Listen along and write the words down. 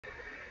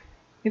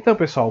Então,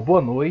 pessoal,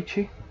 boa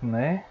noite,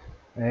 né?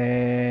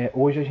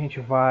 Hoje a gente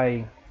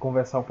vai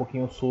conversar um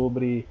pouquinho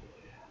sobre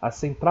a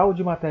central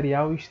de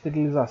material e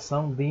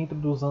esterilização dentro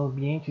dos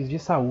ambientes de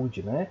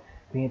saúde, né?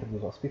 Dentro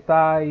dos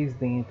hospitais,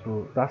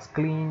 dentro das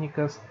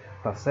clínicas,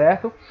 tá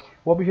certo?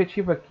 O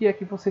objetivo aqui é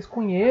que vocês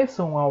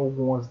conheçam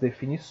algumas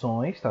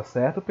definições, tá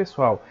certo,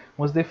 pessoal?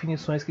 Umas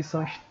definições que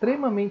são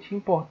extremamente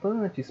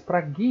importantes para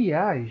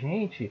guiar a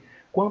gente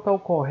quanto ao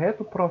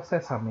correto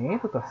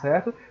processamento, tá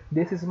certo?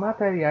 Desses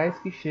materiais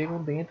que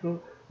chegam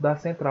dentro da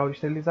central de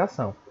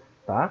esterilização,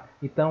 tá?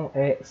 Então,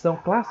 são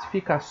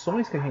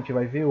classificações que a gente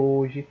vai ver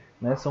hoje,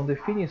 né? São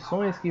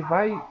definições que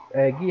vai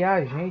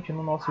guiar a gente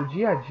no nosso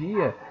dia a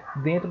dia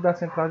dentro da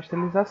central de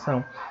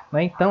esterilização,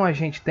 né? Então, a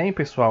gente tem,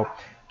 pessoal,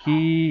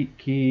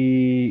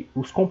 que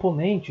os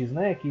componentes,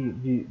 né,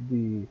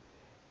 que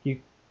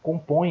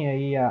compõem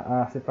aí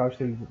a central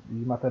de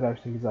material de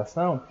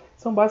esterilização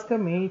são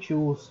basicamente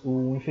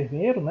o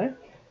enfermeiro, né,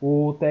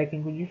 o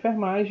técnico de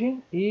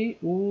enfermagem e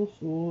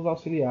os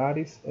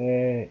auxiliares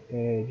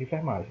de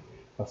enfermagem,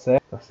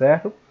 tá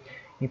certo?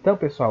 Então,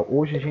 pessoal,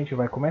 hoje a gente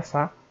vai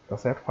começar, tá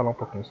certo? Falar um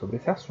pouquinho sobre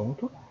esse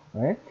assunto,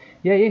 né?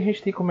 E aí a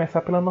gente tem que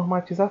começar pela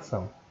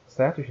normatização,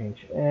 certo,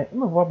 gente? Eu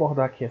não vou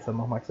abordar aqui essa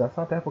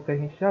normatização, até porque a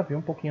gente já viu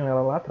um pouquinho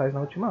ela lá atrás na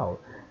última aula,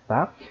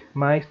 tá?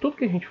 Mas tudo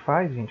que a gente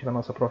faz, gente, na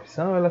nossa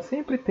profissão, ela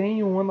sempre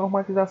tem uma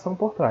normatização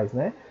por trás,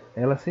 né?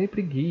 Ela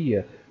sempre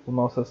guia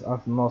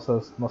as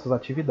nossas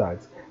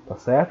atividades, tá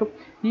certo?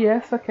 E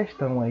essa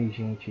questão aí,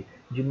 gente,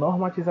 de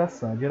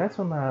normatização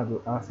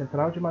direcionado à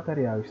central de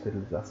material e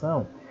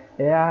esterilização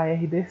é a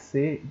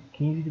RDC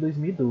 15 de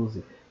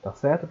 2012, tá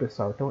certo,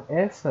 pessoal? Então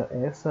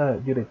essa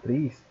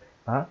diretriz,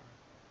 tá?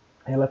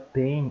 Ela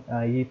tem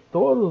aí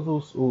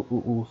todos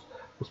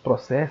os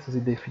processos e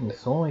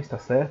definições, tá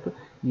certo?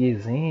 E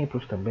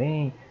exemplos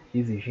também,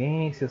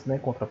 exigências, né,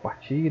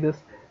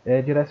 contrapartidas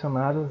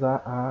direcionadas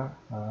à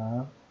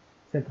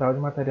central de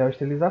material de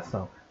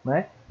esterilização,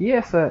 né? E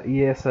essa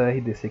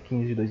RDC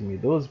 15 de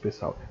 2012,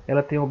 pessoal,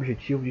 ela tem o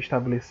objetivo de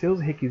estabelecer os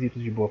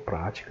requisitos de boa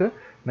prática,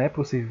 né,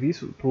 para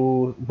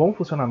o bom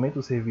funcionamento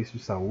do serviço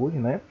de saúde,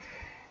 né?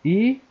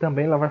 E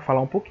também ela vai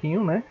falar um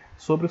pouquinho, né,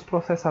 sobre os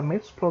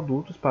processamentos dos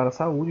produtos para a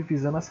saúde,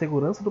 visando a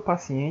segurança do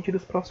paciente e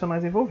dos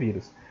profissionais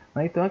envolvidos,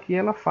 né? Então aqui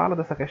ela fala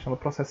dessa questão do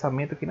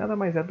processamento, que nada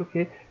mais é do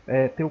que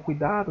ter o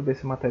cuidado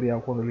desse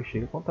material quando ele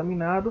chega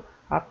contaminado,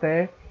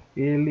 até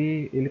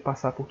ele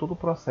passar por todo o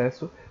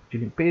processo de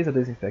limpeza,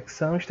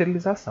 desinfecção e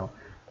esterilização.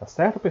 Tá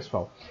certo,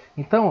 pessoal?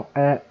 Então,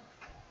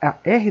 a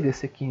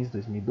RDC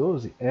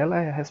 15/2012,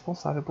 ela é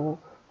responsável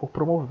por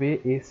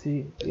promover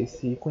esse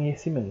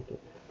conhecimento,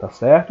 tá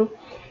certo?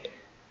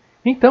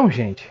 Então,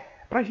 gente,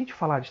 para a gente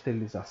falar de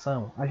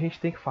esterilização, a gente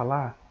tem que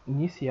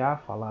iniciar a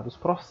falar dos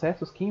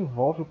processos que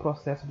envolvem o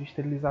processo de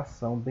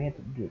esterilização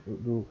dentro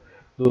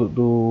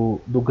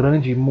do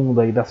grande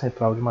mundo aí da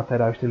central de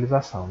material de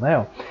esterilização,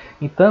 né?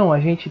 Então, a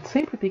gente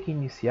sempre tem que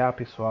iniciar,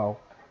 pessoal,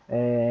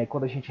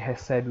 quando a gente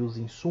recebe os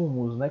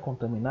insumos, né,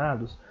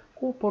 contaminados,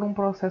 por um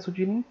processo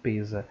de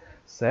limpeza,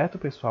 certo,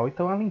 pessoal?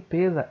 Então, a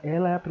limpeza,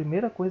 ela é a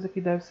primeira coisa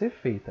que deve ser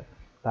feita,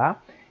 tá?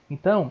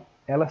 Então,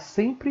 ela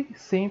sempre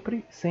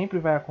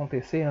vai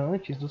acontecer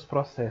antes dos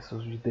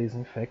processos de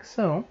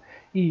desinfecção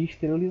e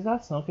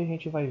esterilização, que a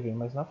gente vai ver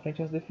mais na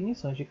frente as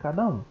definições de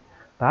cada um,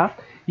 tá?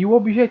 E o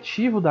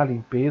objetivo da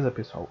limpeza,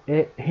 pessoal,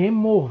 é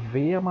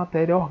remover a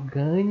matéria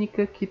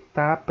orgânica que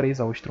está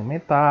presa ao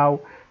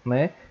instrumental,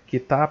 né? Que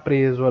está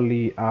preso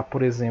ali,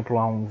 por exemplo,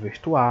 a um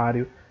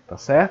vestuário, tá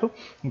certo?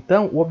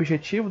 Então, o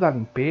objetivo da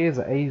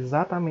limpeza é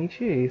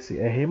exatamente esse,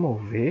 é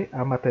remover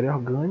a matéria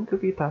orgânica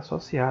que está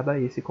associada a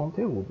esse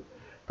conteúdo,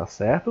 tá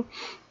certo?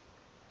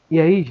 E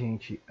aí,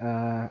 gente,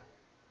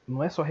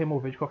 não é só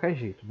remover de qualquer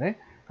jeito, né?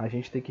 A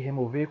gente tem que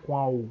remover com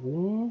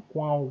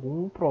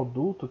algum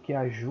produto que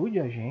ajude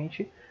a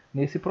gente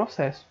nesse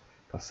processo,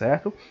 tá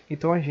certo?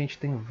 Então a gente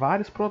tem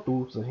vários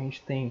produtos, a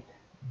gente tem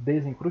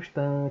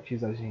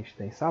desincrustantes, a gente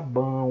tem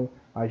sabão,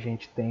 a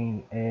gente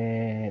tem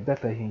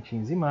detergente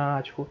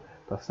enzimático,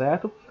 tá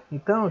certo?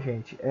 Então,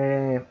 gente,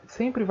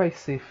 sempre vai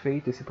ser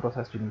feito esse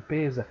processo de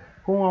limpeza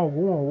com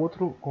algum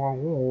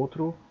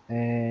outro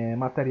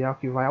material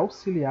que vai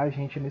auxiliar a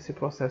gente nesse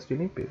processo de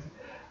limpeza,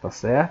 tá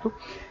certo?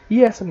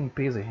 E essa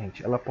limpeza,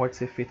 gente, ela pode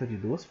ser feita de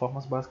duas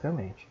formas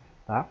basicamente,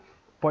 tá?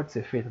 Pode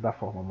ser feita da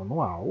forma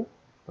manual,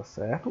 tá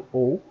certo?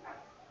 Ou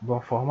de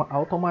uma forma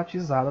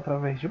automatizada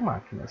através de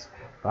máquinas,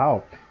 tá? Ó,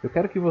 eu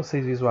quero que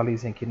vocês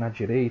visualizem aqui na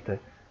direita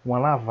uma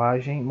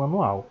lavagem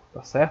manual,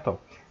 tá certo? Ó,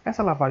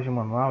 essa lavagem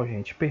manual,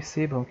 gente,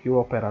 percebam que o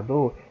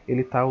operador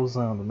ele está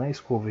usando, né,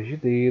 escovas de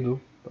dedo,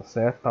 tá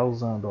certo? Está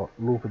usando, ó,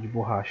 luva de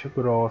borracha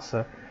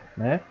grossa,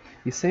 né?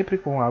 E sempre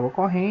com água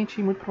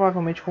corrente e muito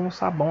provavelmente com um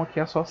sabão aqui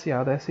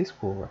associado a essa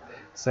escova,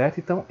 certo?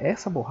 Então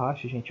essa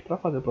borracha, gente, para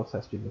fazer o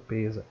processo de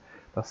limpeza,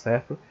 tá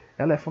certo?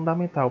 Ela é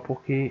fundamental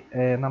porque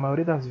na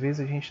maioria das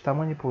vezes a gente está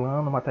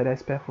manipulando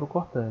materiais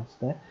perfuro-cortantes,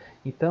 né?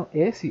 Então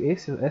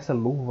essa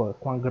luva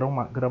com a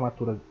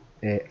gramatura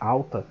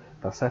alta,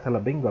 tá certo? Ela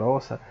é bem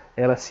grossa,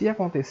 ela se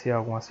acontecer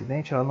algum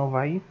acidente, ela não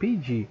vai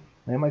impedir,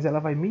 né? Mas ela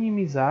vai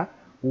minimizar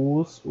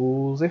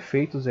os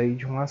efeitos aí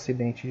de um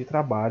acidente de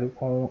trabalho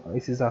com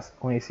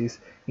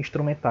esses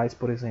instrumentais,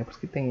 por exemplo,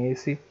 que tem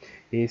esse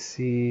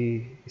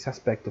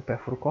aspecto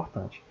perfuro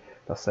cortante,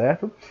 tá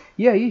certo?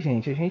 E aí,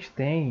 gente, a gente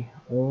tem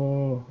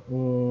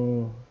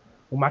um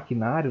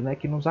maquinário, né,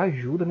 que nos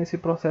ajuda nesse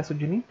processo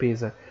de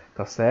limpeza,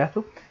 tá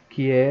certo?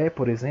 Que é,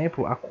 por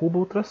exemplo, a cuba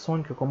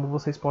ultrassônica, como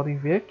vocês podem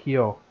ver aqui,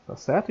 ó, tá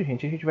certo,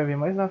 gente? A gente vai ver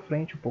mais na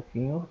frente um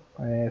pouquinho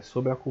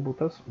sobre a cuba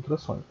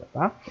ultrassônica,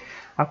 tá?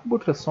 A cuba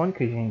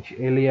ultrassônica, gente,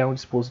 ele é um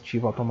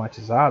dispositivo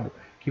automatizado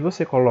que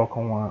você coloca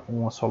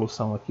uma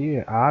solução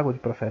aqui, a água de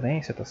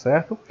preferência, tá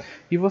certo?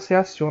 E você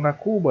aciona a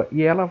cuba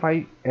e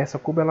essa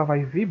cuba ela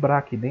vai vibrar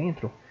aqui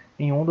dentro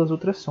em ondas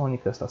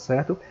ultrassônicas, tá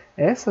certo?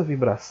 Essa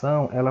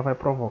vibração ela vai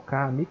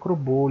provocar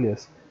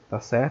microbolhas,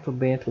 tá certo?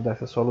 Dentro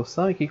dessa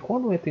solução e que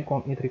quando entra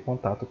em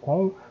contato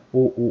com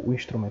o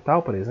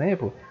instrumental, por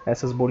exemplo,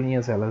 essas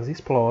bolinhas elas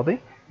explodem,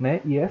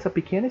 né? E essa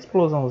pequena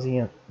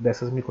explosãozinha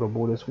dessas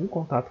microbolhas com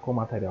contato com o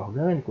material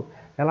orgânico,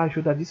 ela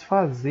ajuda a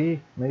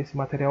desfazer, né, esse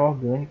material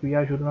orgânico e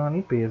ajuda na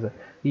limpeza.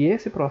 E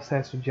esse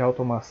processo de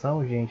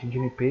automação, gente, de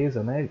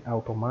limpeza, né,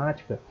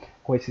 automática,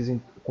 com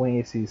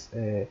esses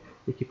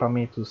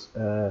equipamentos,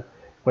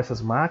 com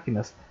essas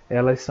máquinas,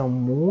 elas são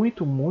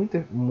muito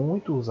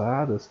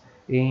usadas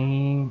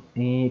em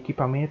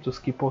equipamentos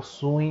que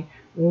possuem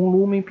um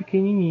lumen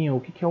pequenininho.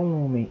 O que é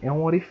um lumen? É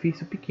um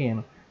orifício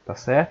pequeno, tá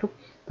certo?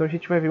 Então a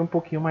gente vai ver um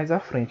pouquinho mais à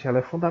frente. Ela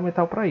é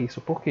fundamental para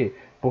isso. Por quê?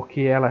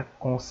 Porque ela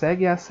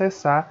consegue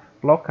acessar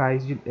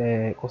locais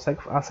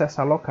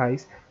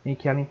em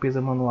que a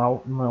limpeza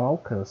manual não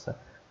alcança,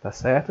 tá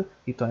certo?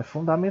 Então é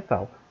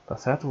fundamental, tá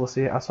certo?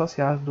 Você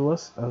associar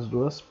as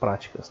duas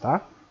práticas,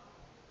 tá?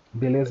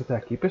 Beleza até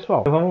aqui,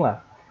 pessoal? Então vamos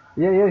lá.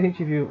 E aí a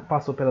gente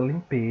passou pela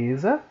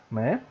limpeza,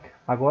 né?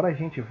 Agora a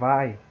gente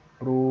vai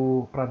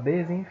para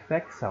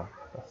desinfecção,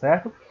 tá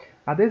certo?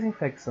 A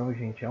desinfecção,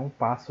 gente, é um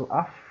passo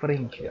à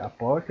frente,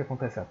 que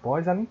acontece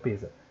após a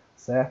limpeza,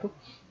 certo?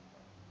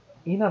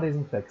 E na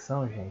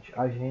desinfecção, gente,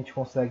 a gente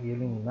consegue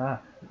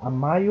eliminar a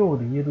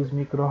maioria dos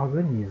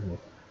micro-organismos,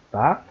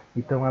 tá?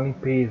 Então a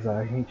limpeza,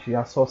 a gente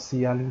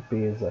associa a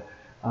limpeza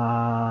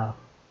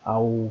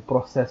ao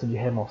processo de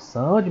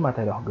remoção de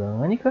matéria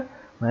orgânica,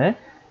 né?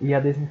 E a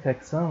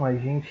desinfecção, a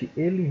gente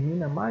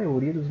elimina a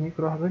maioria dos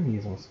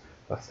micro-organismos,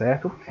 tá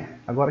certo?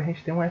 Agora a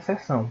gente tem uma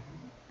exceção,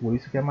 por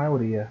isso que é a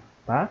maioria,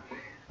 tá?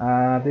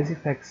 A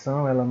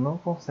desinfecção, ela não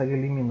consegue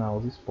eliminar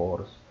os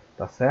esporos.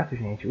 Tá certo,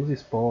 gente? Os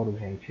esporos,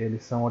 gente,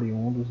 eles são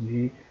oriundos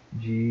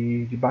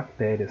de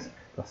bactérias,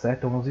 tá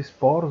certo? Então, os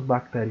esporos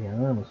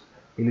bacterianos,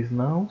 eles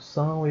não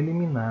são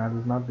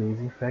eliminados na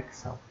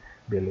desinfecção,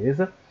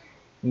 beleza?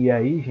 E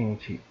aí,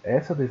 gente,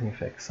 essa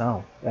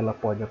desinfecção, ela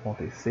pode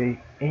acontecer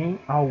em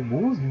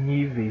alguns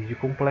níveis de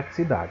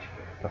complexidade,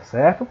 tá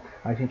certo?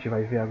 A gente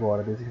vai ver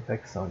agora a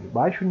desinfecção de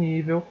baixo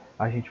nível,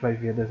 a gente vai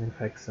ver a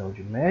desinfecção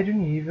de médio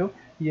nível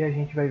e a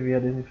gente vai ver a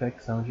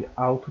desinfecção de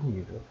alto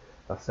nível,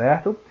 tá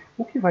certo?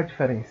 O que vai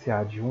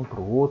diferenciar de um para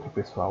o outro,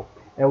 pessoal,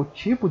 é o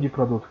tipo de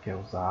produto que é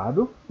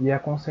usado e a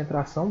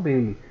concentração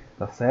dele,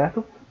 tá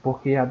certo?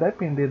 Porque a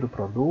depender do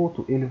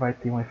produto, ele vai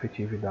ter uma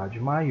efetividade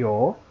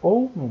maior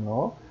ou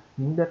menor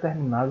em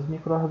determinados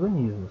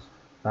micro-organismos,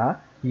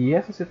 tá? E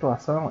essa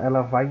situação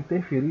ela vai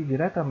interferir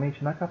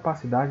diretamente na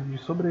capacidade de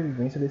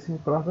sobrevivência desse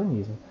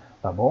micro-organismo,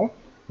 tá bom?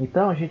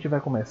 Então a gente vai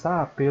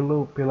começar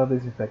pela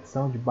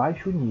desinfecção de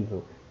baixo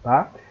nível,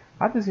 tá?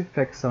 A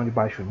desinfecção de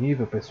baixo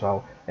nível,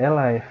 pessoal,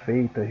 ela é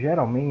feita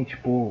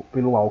geralmente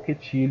pelo álcool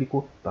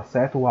etílico, tá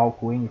certo? O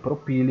álcool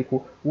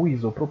N-propílico, o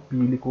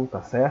isopropílico,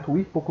 tá certo? O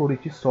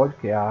hipoclorito de sódio,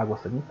 que é a água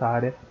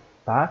sanitária,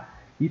 tá?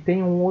 E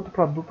tem um outro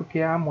produto que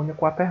é a amônia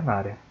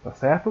quaternária, tá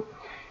certo?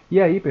 E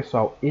aí,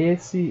 pessoal,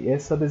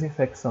 essa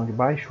desinfecção de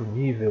baixo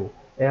nível,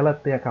 ela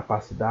tem a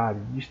capacidade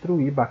de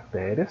destruir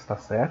bactérias, tá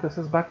certo?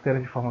 Essas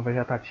bactérias de forma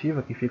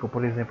vegetativa que ficam,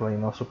 por exemplo, aí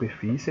na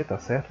superfície, tá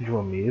certo? De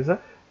uma mesa,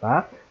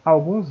 tá?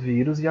 Alguns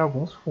vírus e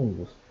alguns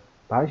fungos,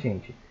 tá,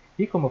 gente?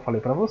 E como eu falei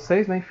para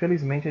vocês, né,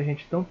 infelizmente a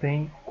gente não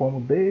tem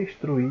como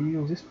destruir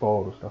os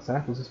esporos, tá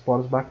certo? Os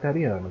esporos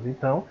bacterianos.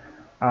 Então,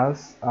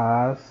 as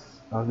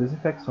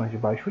desinfecções de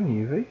baixo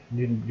nível,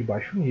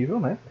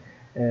 né,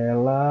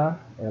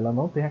 ela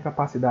não tem a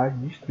capacidade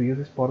de destruir os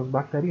esporos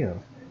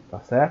bacterianos, tá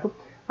certo?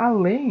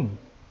 Além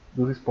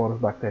dos esporos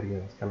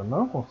bacterianos que ela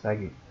não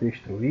consegue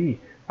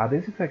destruir, a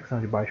desinfecção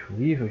de baixo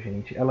nível,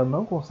 gente, ela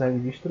não consegue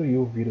destruir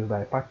o vírus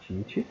da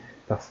hepatite,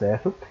 tá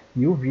certo?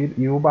 E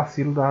o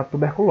bacilo da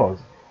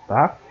tuberculose,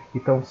 tá?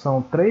 Então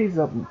são três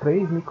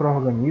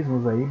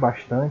micro-organismos aí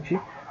bastante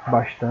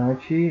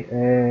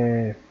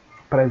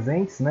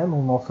presentes, né,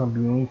 no nosso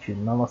ambiente,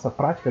 na nossa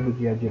prática do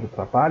dia a dia do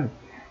trabalho,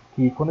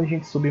 que quando a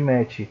gente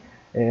submete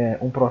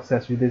um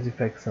processo de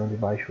desinfecção de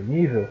baixo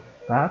nível,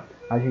 tá,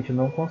 a gente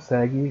não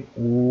consegue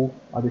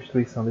a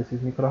destruição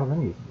desses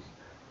micro-organismos,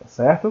 tá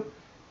certo?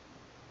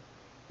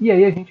 E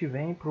aí a gente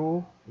vem para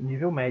o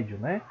nível médio,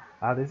 né?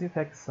 A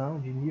desinfecção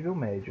de nível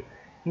médio.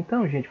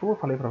 Então, gente, como eu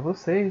falei para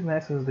vocês, né,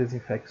 essas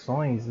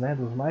desinfecções, né,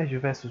 dos mais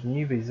diversos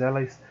níveis,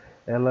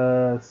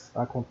 elas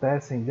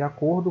acontecem de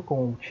acordo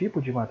com o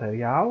tipo de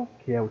material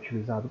que é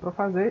utilizado para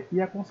fazer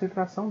e a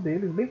concentração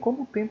deles, bem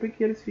como o tempo em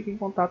que eles ficam em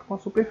contato com a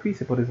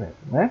superfície, por exemplo,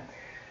 né?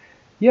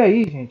 E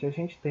aí, gente, a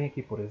gente tem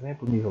aqui, por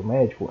exemplo, o nível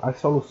médico, as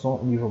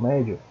soluções, o nível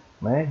médio,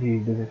 né, de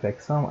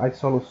desinfecção, as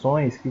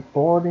soluções que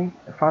podem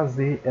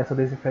fazer essa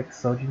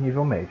desinfecção de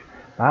nível médio,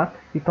 tá?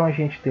 Então a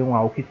gente tem um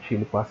álcool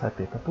etílico a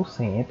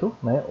 70%,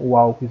 né, o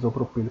álcool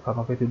isopropílico a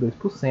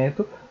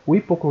 92%, o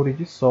hipoclorid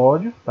de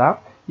sódio, tá?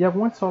 E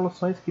algumas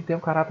soluções que têm um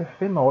caráter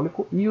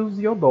fenólico e os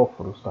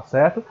iodóforos, tá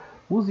certo?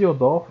 Os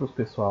iodóforos,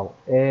 pessoal,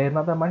 é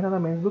nada mais nada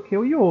menos do que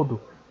o iodo,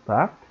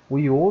 tá? O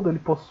iodo ele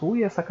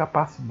possui essa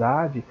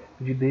capacidade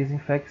de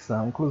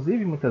desinfecção.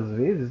 Inclusive, muitas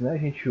vezes, né, a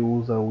gente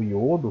usa o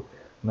iodo,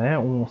 né,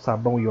 um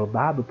sabão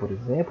iodado, por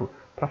exemplo,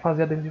 para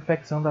fazer a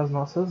desinfecção das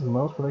nossas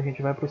mãos quando a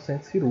gente vai para o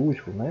centro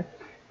cirúrgico, né?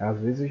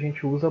 Às vezes a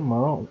gente usa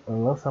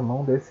lança a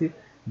mão desses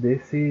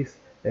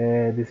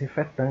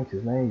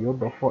desinfetantes, né,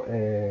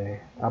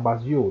 à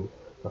base de iodo,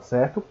 tá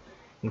certo?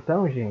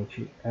 Então,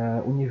 gente,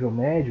 o nível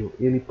médio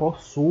ele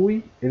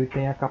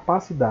tem a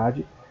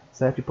capacidade,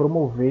 certo, de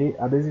promover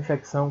a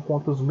desinfecção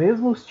contra os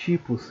mesmos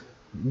tipos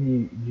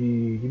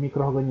de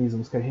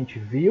micro-organismos que a gente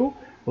viu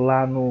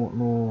lá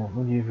no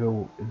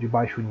nível de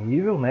baixo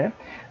nível, né?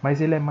 Mas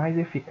ele é mais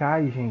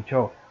eficaz, gente,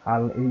 ó.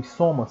 Ele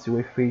soma-se o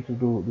efeito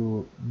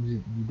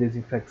de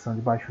desinfecção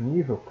de baixo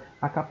nível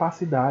à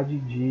capacidade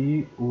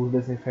de os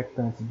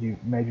desinfectantes de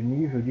médio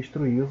nível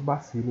destruir os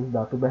bacilos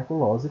da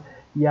tuberculose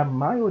e a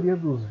maioria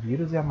dos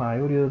vírus e a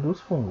maioria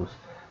dos fungos,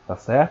 tá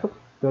certo?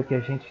 Então aqui a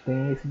gente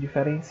tem esse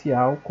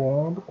diferencial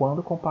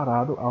quando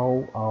comparado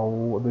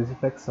ao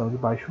desinfecção de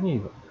baixo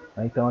nível.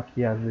 Então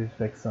aqui a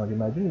desinfecção de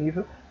médio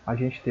nível, a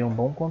gente tem um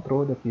bom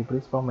controle aqui,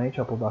 principalmente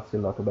a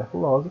bacilo da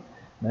tuberculose,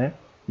 né?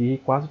 E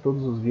quase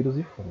todos os vírus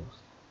e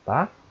fungos,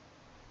 tá?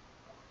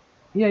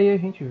 E aí a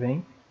gente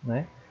vem,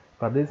 né,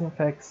 para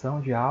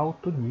desinfecção de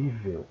alto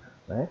nível,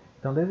 né?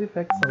 Então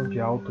desinfecção de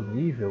alto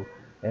nível,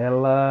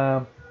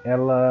 ela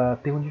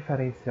tem um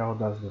diferencial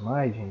das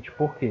demais, gente,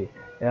 porque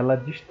ela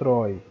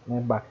destrói,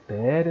 né,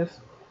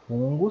 bactérias,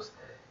 fungos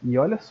e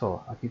olha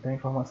só, aqui tem uma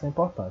informação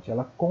importante,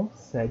 ela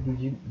consegue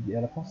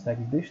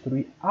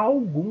destruir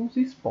alguns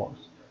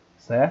esporos,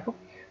 certo?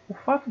 O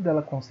fato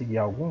dela conseguir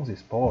alguns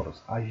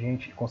esporos, a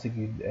gente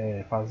conseguir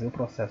fazer o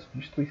processo de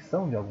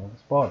destruição de alguns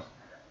esporos,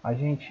 a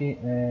gente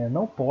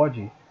não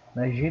pode,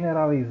 né,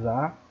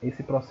 generalizar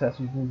esse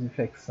processo de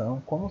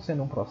desinfecção como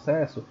sendo um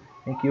processo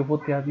em que eu vou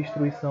ter a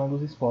destruição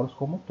dos esporos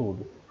como um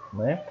todo,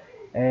 né?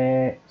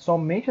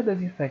 Somente a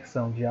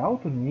desinfecção de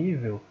alto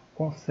nível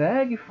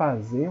consegue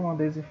fazer uma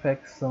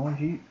desinfecção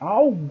de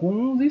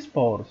alguns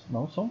esporos,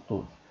 não são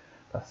todos,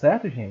 tá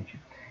certo, gente?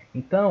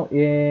 Então,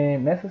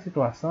 nessa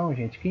situação,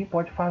 gente, quem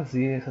pode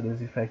fazer essa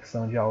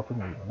desinfecção de alto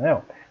nível,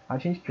 né? A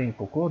gente tem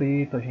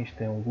hipoclorito, a gente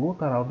tem o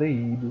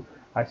glutaraldeído,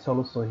 as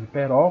soluções de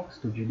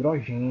peróxido de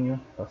hidrogênio,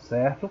 tá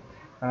certo?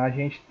 A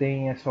gente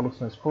tem as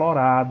soluções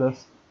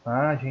cloradas,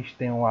 tá? A gente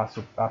tem o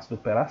ácido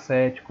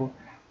peracético,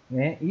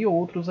 né? E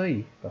outros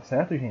aí, tá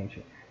certo,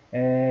 gente?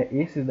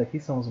 Esses daqui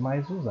são os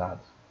mais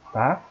usados,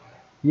 tá?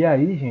 E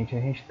aí, gente, a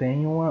gente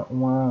tem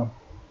uma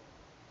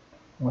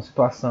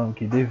situação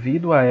que,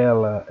 devido a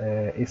ela,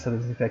 essa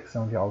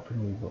desinfecção de alto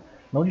nível,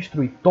 não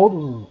destruir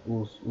todos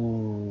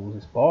os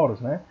esporos,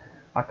 né?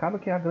 Acaba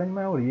que a grande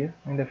maioria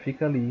ainda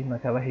fica ali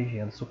naquela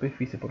região de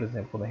superfície, por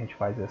exemplo, quando a gente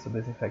faz essa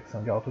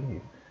desinfecção de alto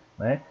nível,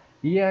 né?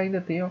 E ainda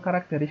tem uma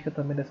característica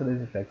também dessa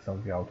desinfecção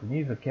de alto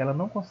nível, que ela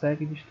não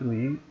consegue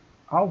destruir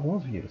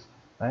alguns vírus,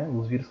 né?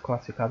 Os vírus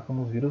classificados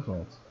como os vírus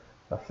lentos,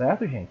 tá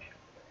certo, gente?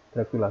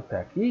 Tranquilo até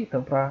aqui?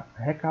 Então, para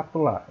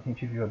recapitular, a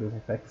gente viu a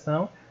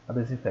desinfecção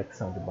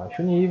de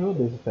baixo nível,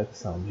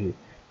 desinfecção de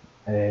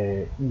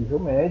nível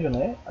médio,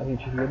 né? A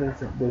gente viu a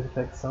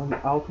desinfecção de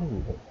alto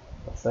nível,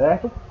 tá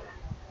certo?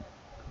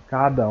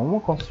 Cada uma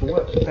com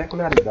sua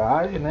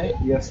peculiaridade, né,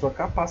 e a sua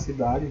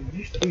capacidade de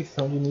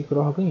destruição de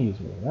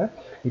micro-organismos, né?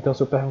 Então,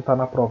 se eu perguntar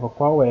na prova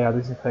qual é a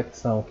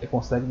desinfecção que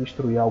consegue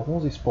destruir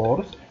alguns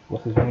esporos,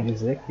 vocês vão me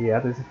dizer que é a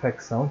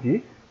desinfecção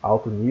de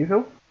alto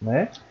nível,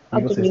 né?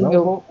 E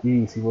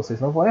vocês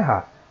não vão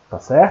errar, tá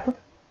certo?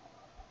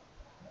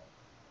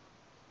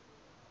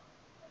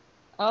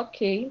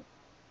 Ok.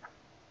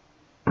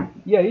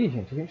 E aí,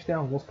 gente, a gente tem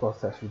alguns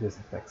processos de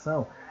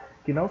desinfecção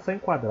que não são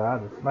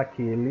enquadrados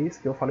naqueles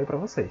que eu falei para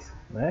vocês,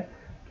 né?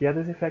 Que é a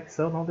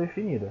desinfecção não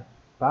definida,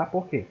 tá?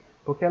 Por quê?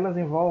 Porque elas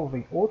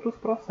envolvem outros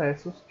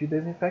processos de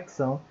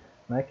desinfecção,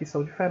 né, que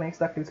são diferentes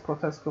daqueles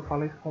processos que eu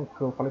falei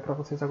para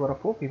vocês agora há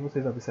pouco, e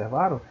vocês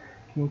observaram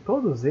que em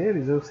todos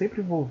eles eu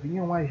sempre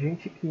envolvia um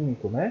agente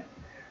químico, né?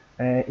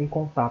 Em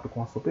contato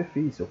com a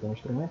superfície, ou com o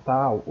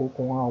instrumental, ou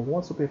com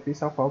alguma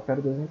superfície ao qual eu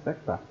quero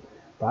desinfectar,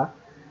 tá?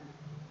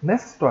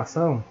 Nessa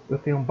situação, eu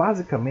tenho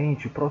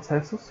basicamente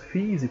processos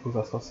físicos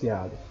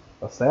associados,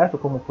 tá certo?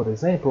 Como, por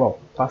exemplo, ó,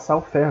 passar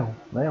o ferro,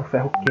 né? O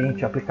ferro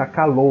quente, aplicar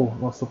calor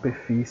numa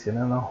superfície,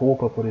 né? Na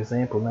roupa, por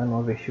exemplo, né?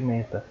 Numa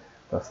vestimenta,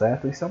 tá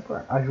certo? Isso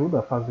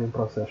ajuda a fazer um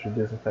processo de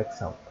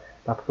desinfecção,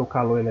 tá? Porque o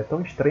calor ele é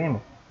tão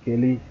extremo que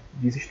ele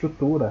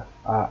desestrutura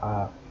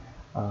a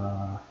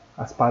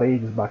as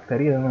paredes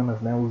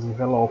bacterianas, né, os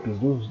envelopes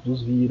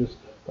dos vírus,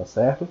 tá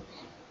certo?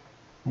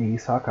 E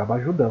isso acaba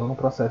ajudando no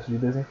processo de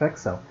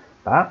desinfecção.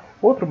 Tá?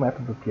 Outro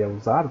método que é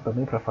usado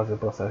também para fazer o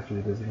processo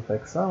de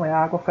desinfecção é a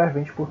água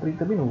fervente por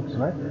 30 minutos.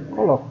 Né?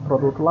 Coloca o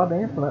produto lá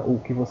dentro, né, o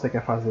que você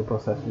quer fazer o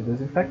processo de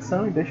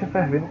desinfecção, e deixa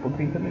fervendo por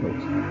 30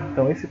 minutos.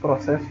 Então esse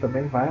processo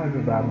também vai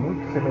ajudar,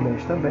 muito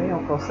semelhante também ao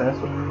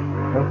processo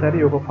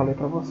anterior que eu falei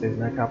para vocês,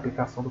 né, que é a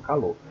aplicação do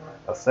calor.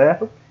 Tá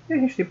certo? E a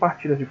gente tem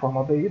partilhas de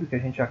formaldeído que a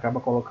gente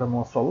acaba colocando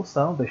uma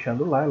solução,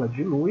 deixando lá, ela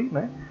dilui,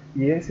 né?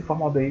 E esse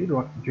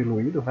formaldeído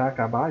diluído vai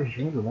acabar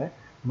agindo, né,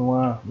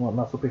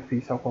 na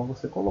superfície ao qual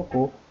você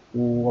colocou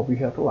o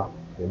objeto lá,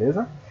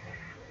 beleza?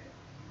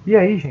 E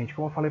aí, gente,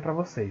 como eu falei para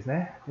vocês,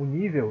 né, o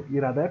nível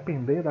irá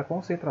depender da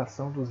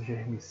concentração dos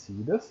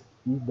germicidas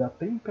e da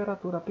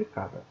temperatura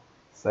aplicada,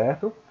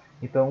 certo?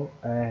 Então,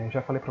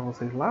 já falei para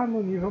vocês lá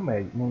no nível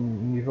médio,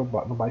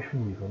 no baixo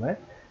nível, né,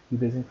 de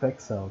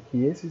desinfecção,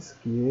 que esses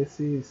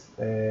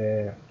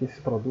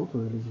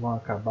produtos eles vão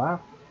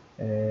acabar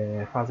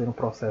fazendo um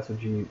processo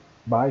de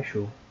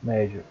baixo,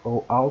 médio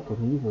ou alto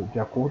nível de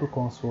acordo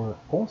com a sua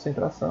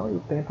concentração e o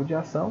tempo de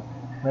ação,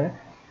 né?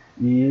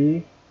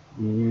 E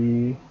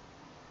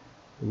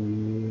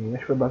acho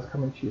que foi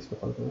basicamente isso que eu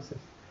falei para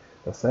vocês.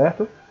 Tá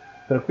certo?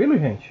 Tranquilo,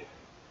 gente?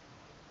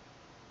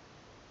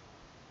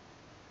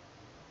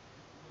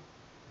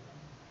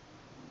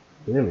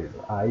 Beleza.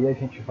 Aí a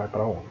gente vai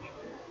para onde?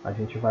 A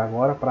gente vai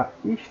agora para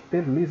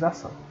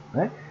esterilização,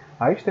 né?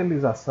 A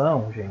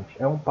esterilização, gente,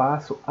 é um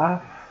passo à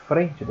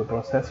frente do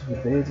processo de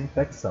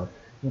desinfecção.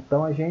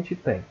 Então a gente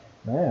tem,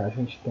 né? A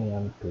gente tem a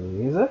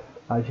limpeza,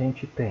 a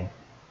gente tem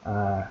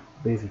a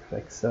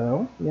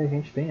desinfecção e a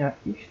gente tem a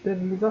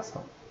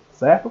esterilização,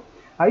 certo?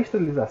 A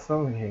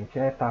esterilização, gente,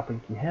 é a etapa em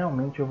que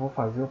realmente eu vou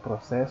fazer o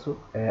processo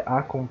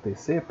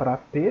acontecer para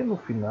ter no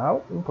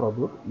final um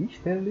produto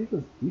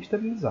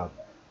esterilizado,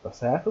 tá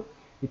certo?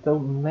 Então,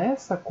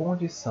 nessa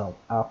condição,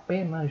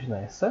 apenas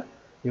nessa,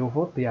 eu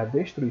vou ter a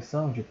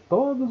destruição de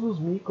todos os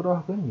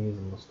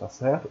micro-organismos, tá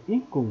certo?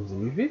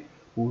 Inclusive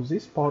os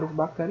esporos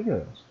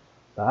bacterianos,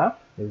 tá?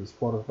 Os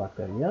esporos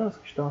bacterianos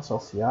que estão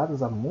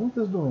associados a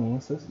muitas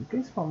doenças, e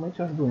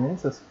principalmente as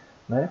doenças,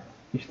 né,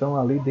 que estão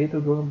ali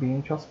dentro do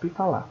ambiente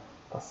hospitalar,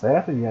 tá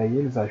certo? E aí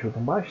eles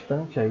ajudam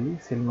bastante aí,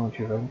 se ele não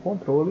tiver um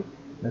controle,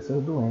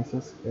 nessas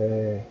doenças,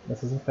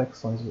 nessas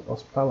infecções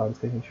hospitalares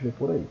que a gente vê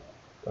por aí,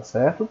 tá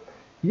certo?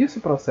 E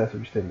esse processo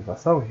de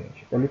esterilização,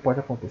 gente, ele pode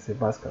acontecer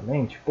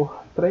basicamente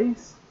por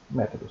 3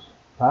 métodos,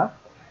 tá?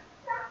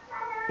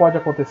 Pode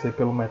acontecer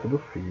pelo método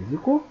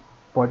físico,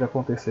 pode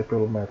acontecer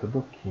pelo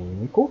método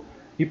químico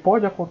e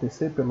pode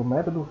acontecer pelo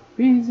método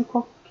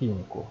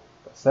físico-químico,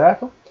 tá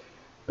certo?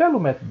 Pelo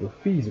método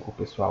físico,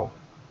 pessoal,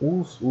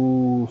 os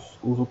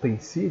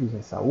utensílios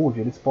em saúde,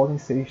 eles podem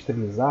ser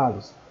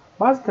esterilizados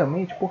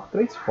basicamente por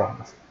 3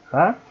 formas,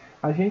 tá?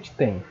 A gente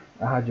tem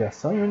a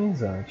radiação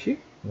ionizante,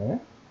 né?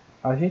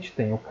 A gente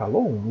tem o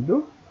calor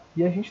úmido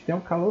e a gente tem o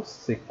calor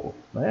seco,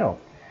 né? Ó,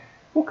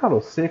 o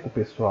calor seco,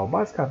 pessoal,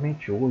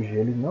 basicamente hoje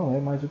ele não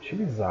é mais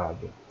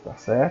utilizado, tá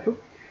certo?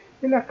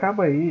 Ele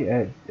acaba aí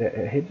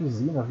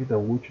reduzindo a vida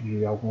útil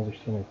de alguns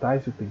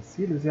instrumentais e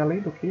utensílios, e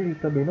além do que ele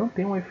também não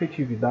tem uma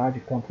efetividade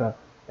contra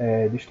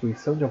a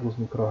destruição de alguns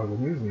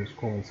micro-organismos,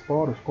 como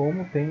esporos,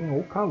 como tem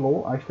o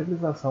calor, a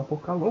esterilização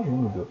por calor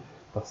úmido,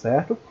 tá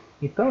certo?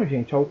 Então,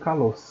 gente, o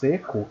calor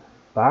seco,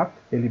 tá?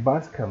 Ele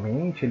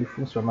basicamente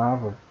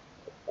funcionava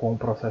com o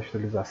processo de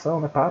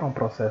esterilização, né, para um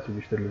processo de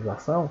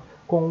esterilização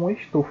com uma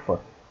estufa,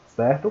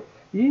 certo?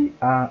 E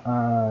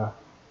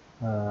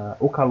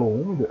o calor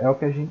úmido é o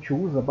que a gente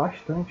usa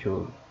bastante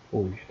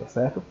hoje, tá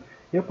certo?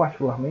 Eu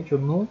particularmente eu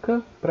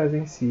nunca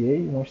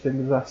presenciei uma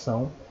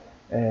esterilização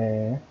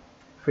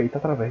feita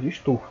através de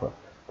estufa,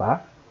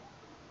 tá?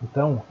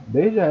 Então,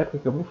 desde a época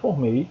que eu me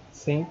formei,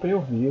 sempre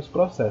eu vi os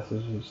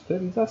processos de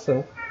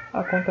esterilização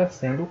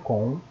acontecendo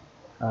com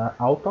a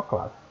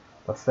autoclave,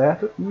 tá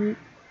certo? E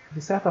de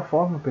certa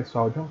forma,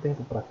 pessoal, de um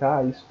tempo para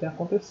cá, isso tem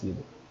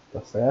acontecido,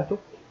 tá certo?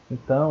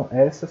 Então,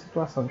 essa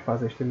situação de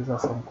fazer a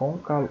esterilização com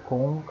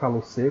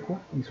calor seco,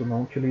 isso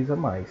não utiliza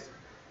mais,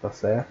 tá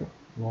certo?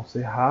 Vão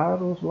ser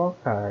raros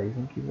locais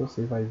em que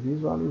você vai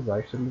visualizar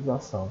a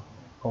esterilização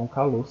com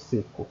calor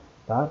seco,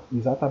 tá?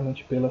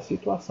 Exatamente pela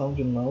situação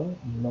de não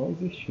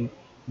existir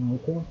um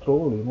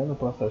controle, né, no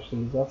processo de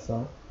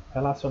esterilização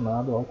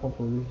relacionado ao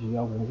controle de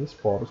alguns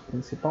esporos,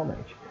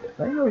 principalmente.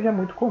 E hoje é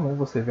muito comum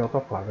você ver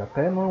autoclave,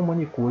 até no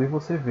manicure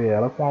você vê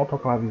ela com a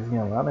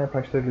autoclavezinha lá, né,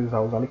 para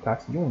esterilizar os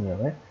alicates de unha,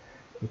 né?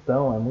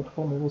 Então é muito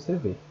comum você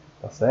ver,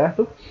 tá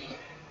certo?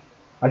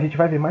 A gente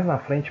vai ver mais na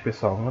frente,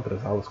 pessoal, em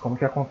outras aulas, como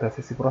que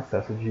acontece esse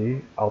processo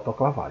de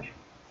autoclavagem,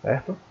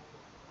 certo?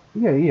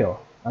 E aí, ó,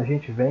 a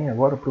gente vem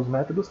agora para os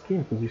métodos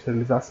químicos de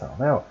esterilização,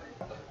 né? Ó,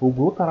 o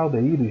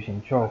glutaraldeído,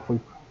 gente, ó, foi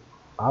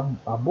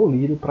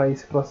abolido para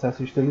esse processo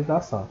de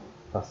esterilização,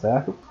 tá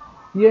certo?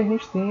 E a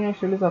gente tem a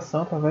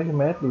esterilização através de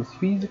métodos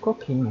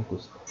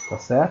físico-químicos, tá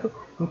certo?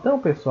 Então,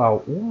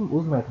 pessoal,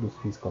 os métodos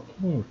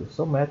físico-químicos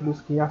são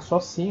métodos que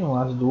associam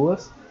as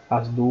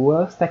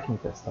duas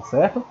técnicas, tá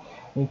certo?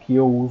 Em que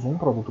eu uso um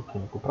produto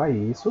químico para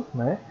isso,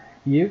 né?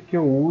 e que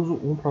eu uso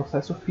um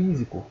processo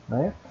físico,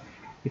 né?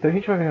 Então a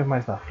gente vai ver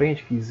mais na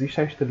frente que existe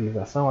a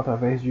esterilização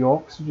através de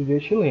óxido de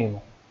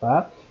etileno,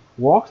 tá?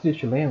 O óxido de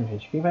etileno,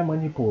 gente, quem vai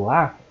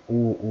manipular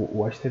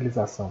a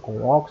esterilização com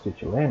o óxido de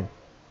etileno,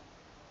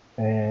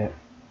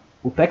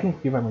 o técnico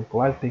que vai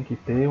manipular ele tem que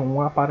ter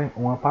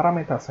uma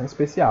paramentação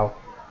especial,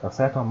 tá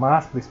certo? Uma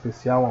máscara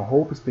especial, uma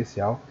roupa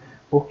especial,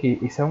 porque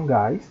esse é um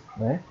gás,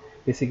 né?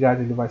 Esse gás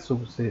ele vai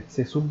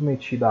ser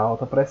submetido a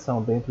alta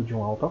pressão dentro de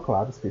um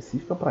autoclave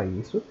específica para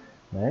isso,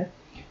 né?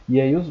 E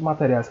aí os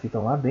materiais que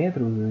estão lá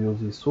dentro,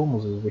 os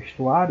insumos, os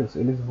vestuários,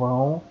 eles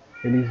vão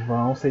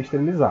ser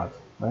esterilizados,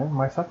 né?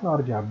 Mas só que na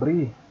hora de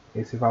abrir,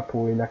 esse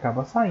vapor ele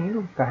acaba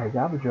saindo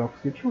carregado de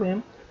óxido de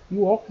etileno. E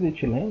o óxido de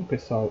etileno,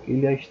 pessoal,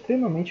 ele é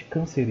extremamente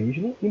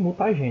cancerígeno e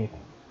mutagênico,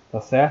 tá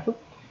certo?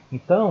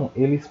 Então,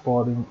 eles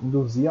podem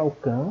induzir ao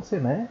câncer,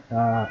 né,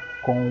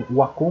 com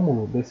o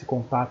acúmulo desse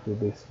contato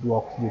do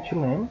óxido de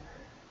etileno,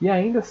 e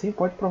ainda assim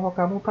pode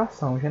provocar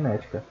mutação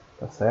genética,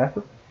 tá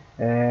certo?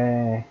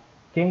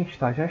 Quem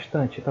está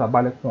gestante e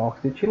trabalha com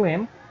óxido de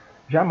etileno,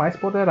 jamais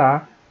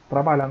poderá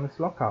trabalhar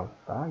nesse local,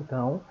 tá?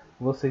 Então,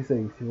 vocês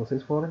aí, se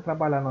vocês forem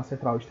trabalhar na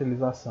central de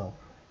esterilização,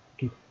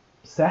 que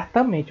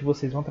certamente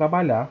vocês vão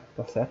trabalhar,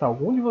 tá certo?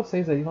 Alguns de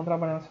vocês aí vão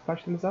trabalhar na central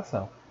de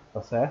esterilização,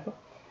 tá certo?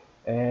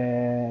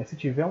 Se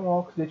tiver um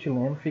óxido de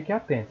etileno, fique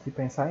atento. Se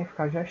pensar em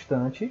ficar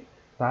gestante,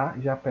 tá?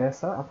 Já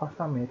peça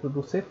afastamento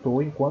do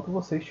setor enquanto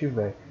você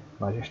estiver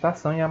na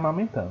gestação e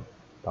amamentando,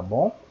 tá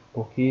bom?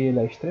 Porque ele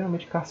é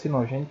extremamente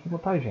carcinogênico e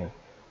mutagênico,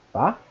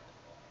 tá?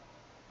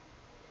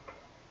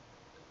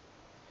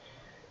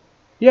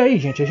 E aí,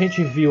 gente, a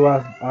gente viu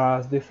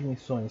as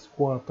definições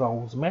quanto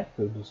aos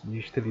métodos de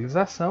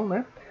esterilização,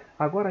 né?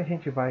 Agora a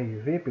gente vai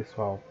ver,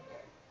 pessoal,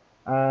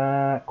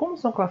 como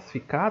são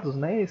classificados,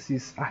 né,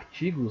 esses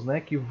artigos,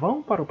 né, que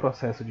vão para o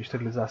processo de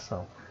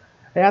esterilização.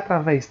 É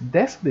através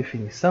dessa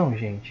definição,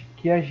 gente,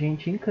 que a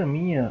gente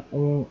encaminha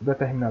um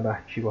determinado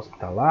artigo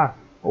hospitalar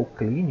ou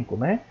clínico,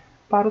 né,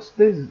 para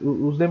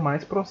os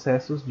demais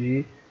processos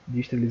de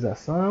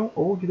esterilização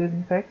ou de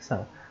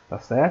desinfecção, tá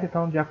certo?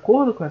 Então, de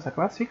acordo com essa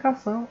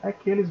classificação, é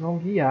que eles vão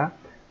guiar,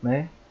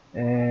 né,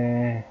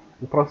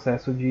 o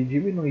processo de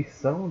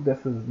diminuição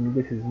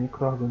desses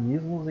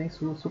micro-organismos em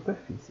sua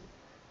superfície.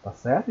 Tá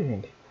certo,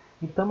 gente?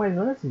 Então, mas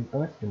antes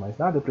de mais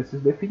nada, eu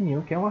preciso definir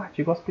o que é um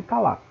artigo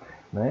hospitalar,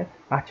 né?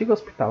 Artigo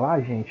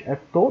hospitalar, gente, é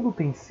todo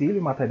utensílio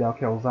e material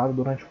que é usado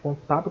durante o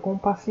contato com o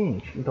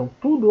paciente. Então,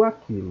 tudo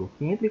aquilo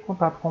que entra em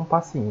contato com o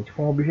paciente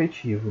com o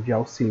objetivo de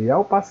auxiliar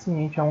o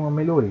paciente a uma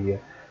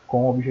melhoria,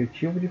 com o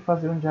objetivo de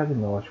fazer um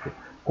diagnóstico,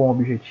 com o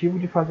objetivo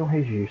de fazer um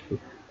registro,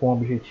 com o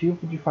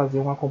objetivo de fazer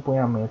um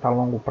acompanhamento a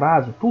longo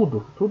prazo,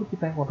 tudo que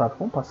está em contato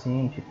com o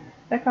paciente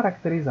é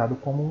caracterizado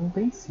como um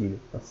utensílio,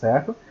 tá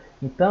certo?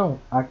 Então,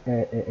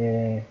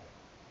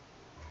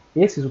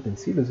 esses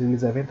utensílios,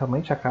 eles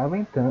eventualmente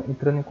acabam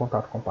entrando em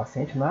contato com o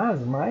paciente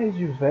nas mais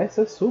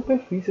diversas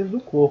superfícies do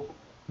corpo,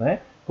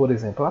 né? Por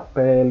exemplo, a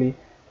pele,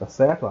 tá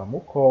certo? A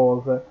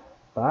mucosa,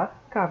 tá?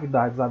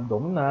 Cavidades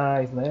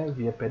abdominais, né?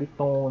 Via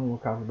peritônio,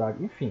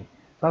 cavidade, enfim,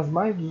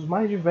 dos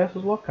mais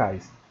diversos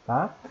locais,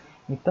 tá?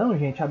 Então,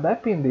 gente, a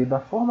depender da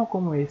forma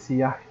como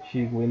esse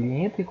artigo ele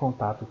entra em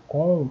contato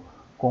com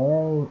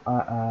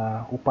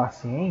o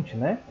paciente,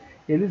 né?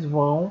 Eles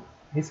vão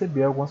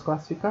receber algumas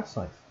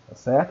classificações, tá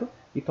certo?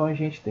 Então a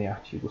gente tem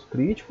artigos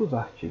críticos,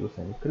 artigos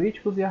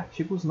semicríticos e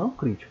artigos não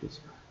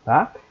críticos,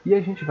 tá? E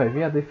a gente vai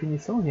ver a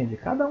definição de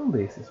cada um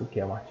desses, o que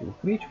é um artigo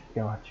crítico, o que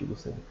é um artigo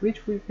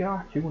semicrítico e o que é um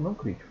artigo não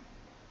crítico,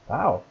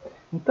 tá?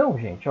 Então,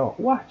 gente,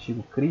 o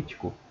artigo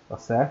crítico, tá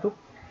certo?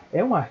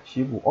 É um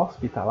artigo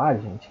hospitalar,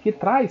 gente, que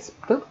traz,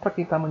 tanto para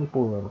quem está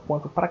manipulando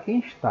quanto para quem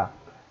está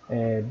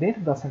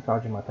dentro da central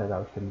de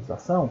material de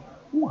esterilização,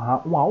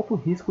 um alto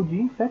risco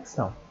de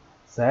infecção,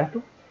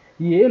 certo?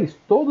 E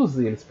todos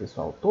eles,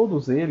 pessoal,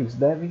 todos eles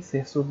devem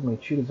ser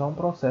submetidos a um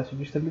processo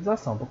de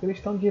esterilização, porque eles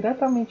estão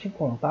diretamente em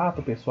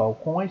contato, pessoal,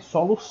 com as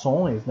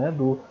soluções, né,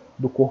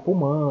 do corpo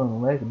humano,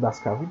 né, das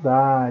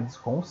cavidades,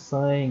 com o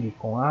sangue,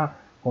 com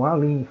a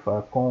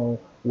linfa, com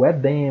o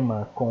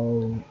edema,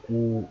 com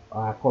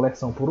a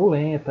coleção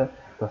purulenta,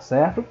 tá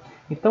certo?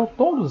 Então,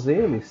 todos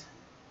eles,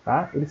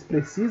 tá, eles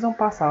precisam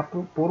passar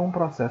por um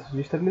processo de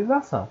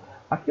esterilização.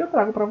 Aqui eu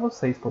trago para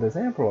vocês, por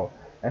exemplo,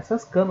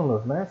 essas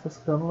cânulas, né? Essas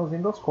cânulas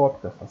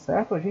endoscópicas, tá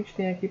certo? A gente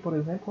tem aqui, por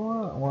exemplo,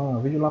 uma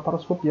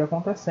videolaparoscopia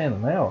acontecendo,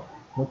 né?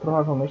 Muito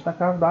provavelmente na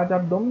cavidade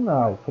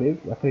abdominal.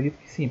 Acredito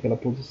que sim, pela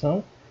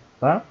posição,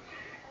 tá?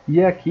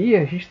 E aqui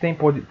a gente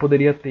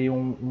poderia ter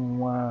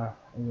uma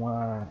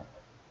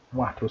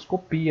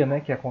artroscopia, né?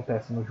 Que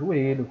acontece no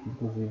joelho, que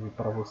inclusive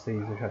para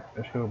vocês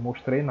acho que eu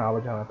mostrei na aula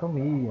de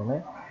anatomia,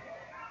 né?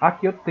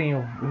 Aqui eu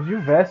tenho os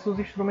diversos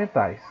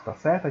instrumentais, tá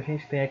certo? A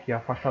gente tem aqui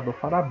afastador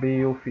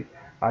Farabeuf,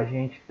 a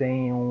gente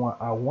tem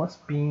algumas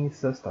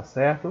pinças, tá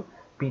certo?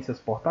 Pinças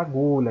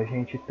porta-agulha, a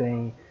gente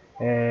tem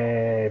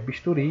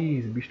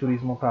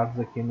bisturis montados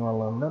aqui numa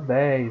lâmina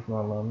 10,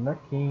 numa lâmina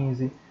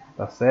 15,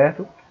 tá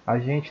certo? A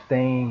gente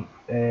tem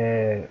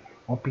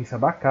uma pinça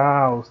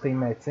Bacaus, tem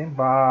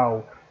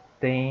Metzenbaum,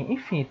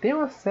 enfim, tem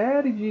uma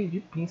série de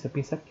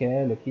pinça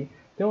Kelly aqui,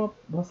 tem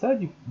uma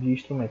série de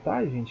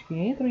instrumentais, gente, que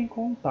entram em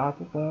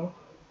contato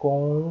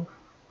com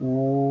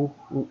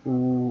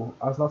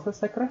as nossas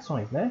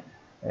secreções, né?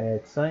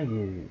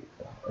 Sangue,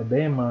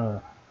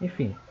 edema,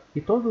 enfim.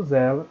 E todas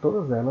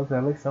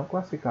elas são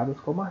classificadas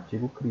como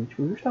artigo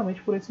crítico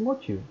justamente por esse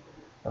motivo,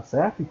 tá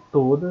certo? E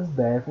todas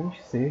devem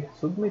ser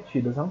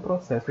submetidas a um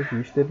processo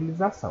de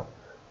esterilização,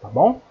 tá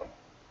bom?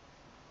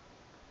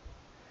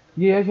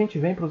 E aí a gente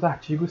vem para os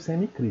artigos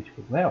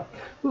semicríticos, né?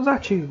 Os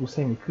artigos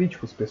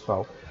semicríticos,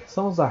 pessoal,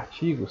 são os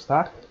artigos,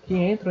 tá, que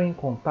entram em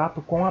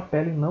contato com a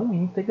pele não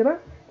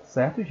íntegra,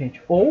 certo,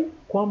 gente? Ou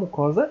com a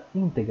mucosa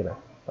íntegra,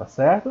 tá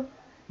certo?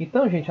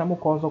 Então, gente, a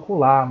mucosa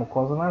ocular,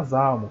 mucosa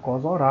nasal,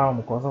 mucosa oral,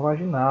 mucosa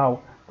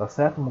vaginal, tá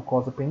certo?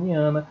 Mucosa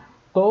peniana,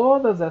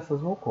 todas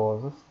essas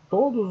mucosas,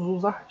 todos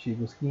os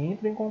artigos que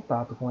entram em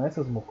contato com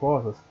essas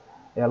mucosas,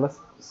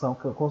 elas são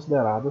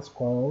consideradas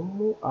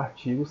como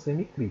artigo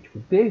semicrítico,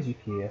 desde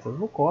que essas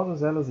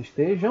mucosas elas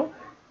estejam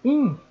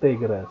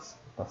íntegras,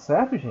 tá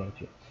certo,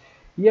 gente?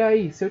 E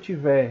aí, se eu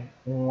tiver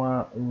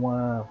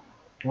uma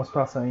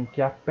situação em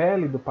que a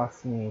pele do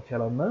paciente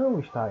ela não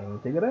está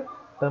íntegra,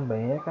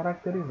 também é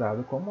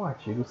caracterizado como um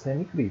artigo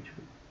semicrítico,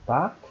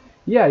 tá?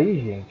 E aí,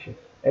 gente,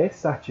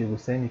 esses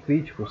artigos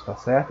semicríticos, tá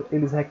certo?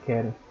 Eles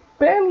requerem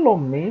pelo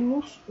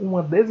menos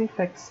uma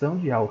desinfecção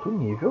de alto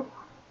nível,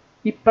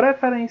 e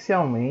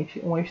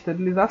preferencialmente uma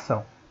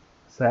esterilização,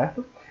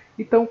 certo?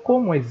 Então,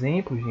 como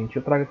exemplo, gente,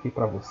 eu trago aqui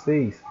para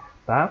vocês,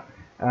 tá?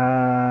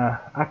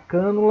 A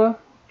cânula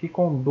que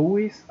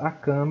conduz a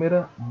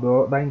câmera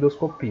da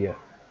endoscopia,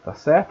 tá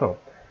certo? Ó,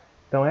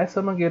 então,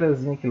 essa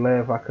mangueirazinha que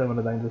leva a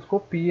câmera da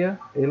endoscopia,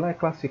 ela é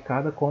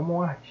classificada como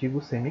um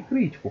artigo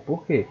semicrítico.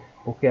 Por quê?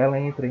 Porque ela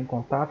entra em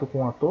contato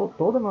com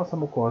toda a nossa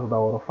mucosa da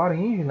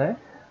orofaringe, né?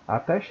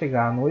 Até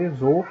chegar no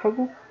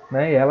esôfago,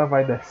 né? E ela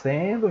vai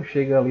descendo,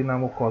 chega ali na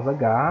mucosa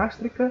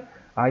gástrica,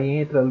 aí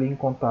entra ali em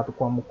contato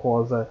com a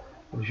mucosa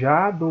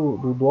já do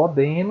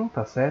duodeno,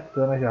 tá certo?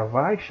 Então ela já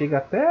vai, chega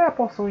até a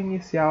porção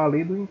inicial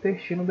ali do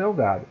intestino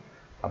delgado,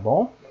 tá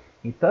bom?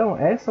 Então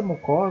essa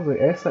mucosa,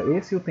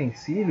 esse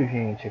utensílio,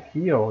 gente,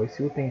 aqui, ó,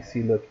 esse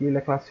utensílio aqui, ele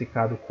é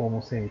classificado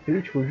como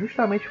semicrítico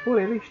justamente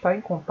por ele estar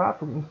em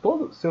contato em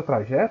todo o seu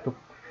trajeto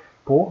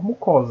por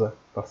mucosa,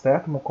 tá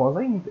certo?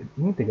 Mucosa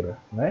íntegra,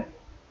 né?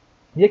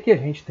 E aqui a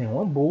gente tem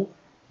um ambu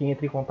que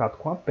entra em contato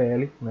com a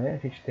pele, né? A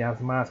gente tem as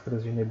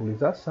máscaras de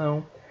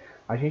nebulização,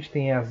 a gente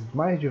tem as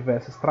mais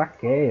diversas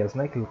traqueias,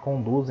 né, que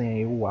conduzem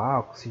aí o ar,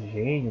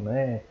 oxigênio,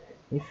 né?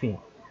 Enfim,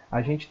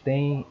 a gente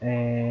tem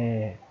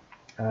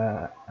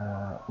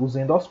os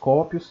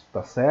endoscópios,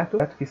 tá certo?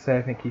 Que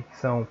servem aqui,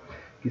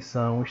 que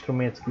são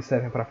instrumentos que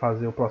servem para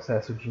fazer o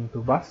processo de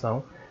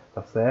intubação,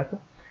 tá certo?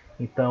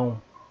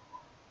 Então,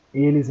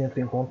 eles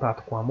entram em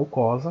contato com a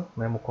mucosa,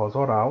 né, mucosa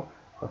oral,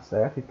 tá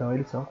certo? Então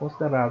eles são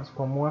considerados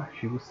como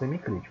artigos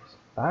semicríticos,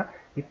 tá?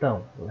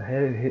 Então,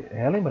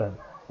 relembrando,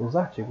 os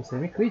artigos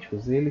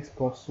semicríticos, eles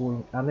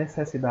possuem a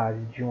necessidade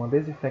de uma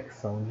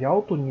desinfecção de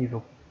alto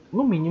nível,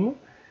 no mínimo,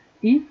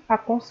 e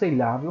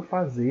aconselhável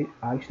fazer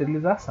a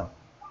esterilização.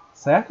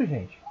 Certo,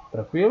 gente?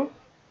 Tranquilo?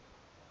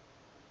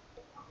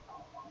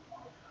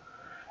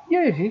 E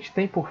aí a gente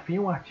tem, por fim,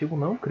 um artigo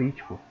não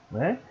crítico,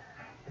 né?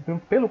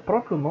 Pelo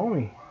próprio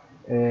nome,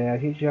 a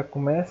gente já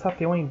começa a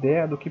ter uma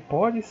ideia do que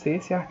pode ser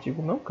esse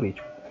artigo não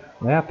crítico,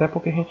 né? Até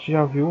porque a gente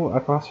já viu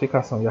a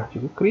classificação de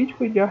artigo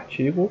crítico e de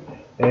artigo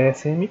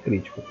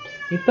semicrítico.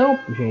 Então,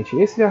 gente,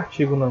 esse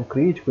artigo não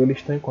crítico, ele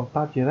está em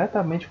contato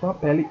diretamente com a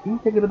pele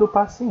íntegra do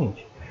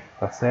paciente,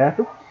 tá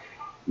certo?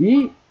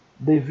 E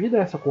devido a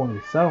essa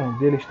condição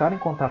de ele estar em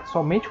contato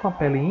somente com a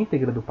pele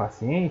íntegra do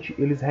paciente,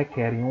 eles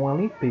requerem uma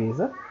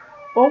limpeza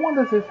ou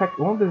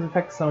uma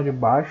desinfecção de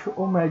baixo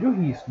ou médio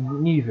risco,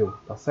 nível,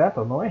 tá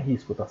certo? Não é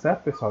risco, tá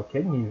certo, pessoal? Aqui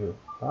é nível,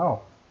 tá? Ó.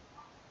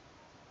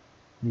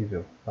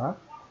 Nível, tá?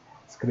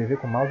 Escrever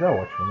com mouse é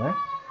ótimo, né?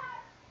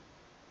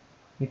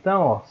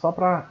 Então, ó, só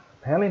para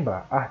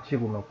relembrar,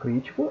 artigo não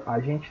crítico, a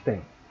gente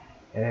tem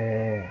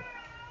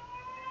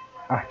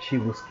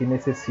artigos que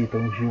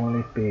necessitam de uma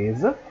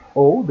limpeza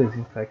ou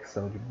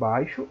desinfecção de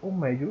baixo ou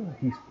médio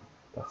risco,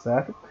 tá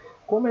certo?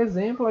 Como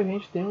exemplo, a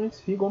gente tem um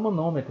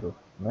esfigomanômetro,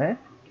 né?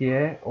 Que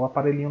é o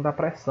aparelhinho da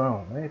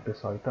pressão, né,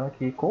 pessoal? Então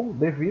aqui,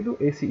 devido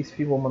esse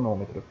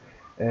esfigomanômetro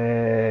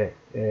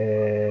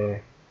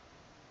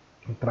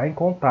entrar em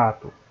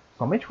contato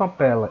somente com a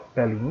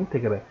pele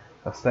íntegra,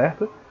 tá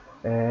certo?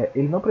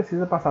 Ele não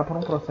precisa passar por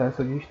um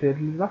processo de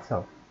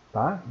esterilização,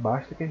 tá?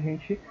 Basta que a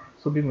gente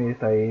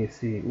submeta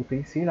esse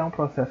utensílio a um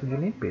processo de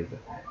limpeza,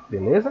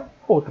 beleza?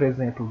 Outro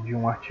exemplo de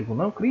um artigo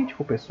não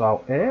crítico,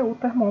 pessoal, é o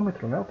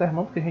termômetro, né? O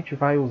termômetro que a gente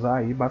vai usar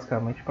aí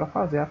basicamente para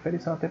fazer a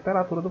aferição da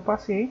temperatura do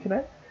paciente,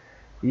 né?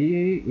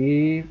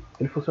 E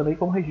ele funciona aí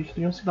como registro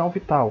de um sinal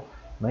vital,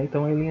 né?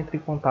 Então ele entra em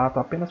contato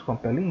apenas com a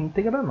pele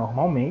íntegra,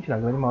 normalmente, na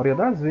grande maioria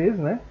das vezes,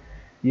 né?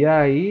 E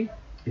aí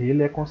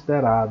ele é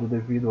considerado,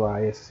 devido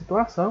a essa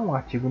situação, um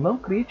artigo não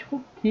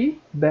crítico que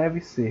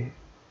deve ser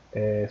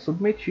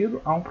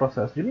submetido a um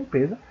processo de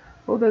limpeza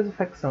ou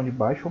desinfecção de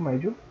baixo ou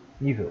médio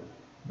nível,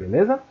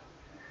 beleza?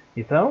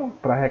 Então,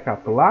 para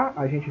recapitular,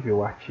 a gente viu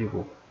o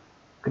artigo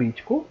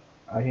crítico,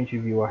 a gente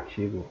viu o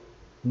artigo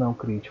não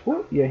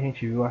crítico e a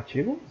gente viu o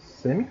artigo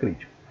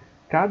semicrítico.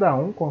 Cada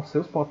um com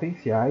seus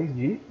potenciais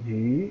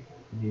de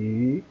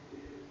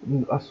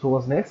as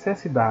suas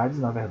necessidades,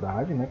 na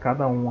verdade, né?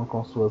 Cada uma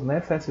com suas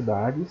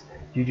necessidades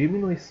de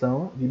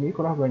diminuição de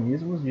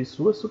micro-organismos de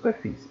sua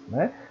superfície.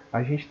 Né?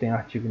 A gente tem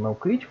artigo não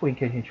crítico, em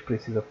que a gente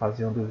precisa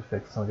fazer uma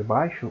desinfecção de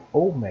baixo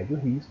ou médio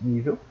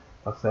nível,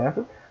 tá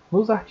certo?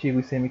 Nos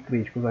artigos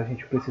semicríticos, a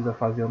gente precisa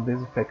fazer uma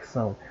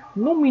desinfecção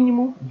no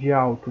mínimo de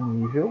alto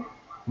nível,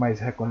 mas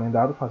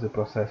recomendado fazer o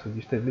processo de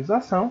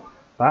esterilização,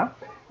 tá?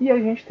 E a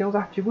gente tem os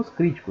artigos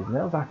críticos,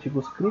 né? Os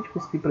artigos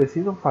críticos que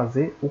precisam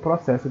fazer o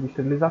processo de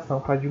esterilização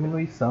para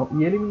diminuição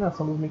e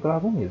eliminação dos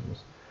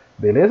micro-organismos.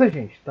 Beleza,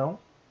 gente? Então,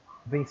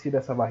 vencida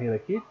essa barreira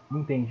aqui,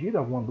 entendido?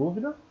 Alguma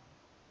dúvida?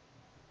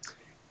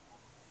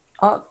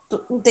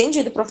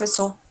 Entendido,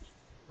 professor.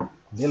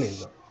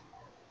 Beleza.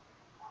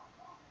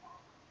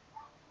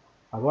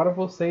 Agora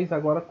vocês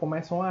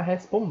começam a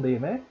responder,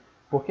 né?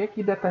 Por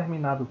que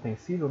determinado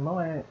utensílio não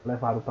é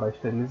levado para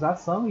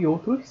esterilização e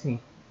outros sim?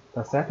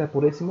 Tá certo? É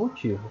por esse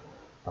motivo.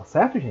 Tá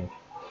certo, gente?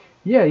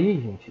 E aí,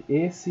 gente,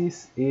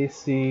 esses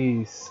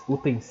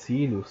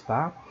utensílios,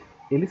 tá?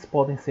 Eles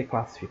podem ser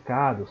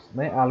classificados,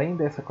 né? Além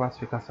dessa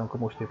classificação que eu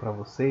mostrei para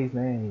vocês,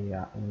 né?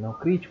 Em não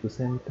críticos,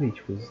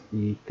 semicríticos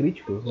e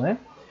críticos, né?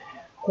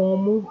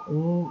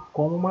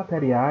 Como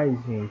materiais,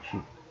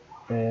 gente,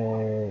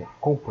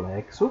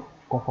 complexo,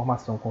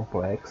 conformação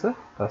complexa,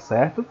 tá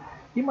certo?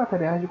 E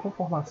materiais de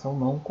conformação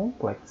não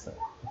complexa,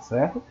 tá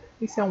certo?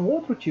 Isso é um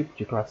outro tipo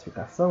de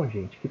classificação,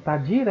 gente, que está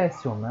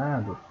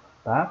direcionado,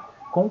 tá?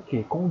 Com o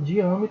quê? Com o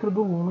diâmetro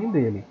do lumen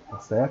dele, tá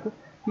certo?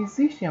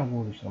 Existem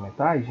alguns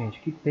instrumentais, gente,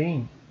 que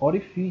tem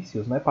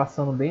orifícios, né,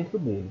 passando dentro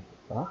dele,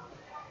 tá?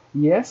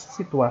 E essa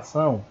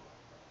situação,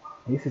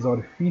 esses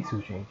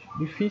orifícios, gente,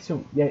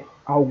 difícil, e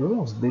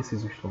alguns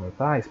desses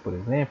instrumentais, por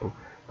exemplo,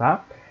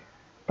 tá?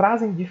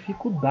 Trazem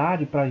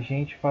dificuldade para a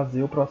gente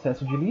fazer o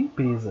processo de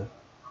limpeza,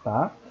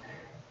 tá?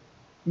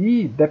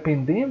 E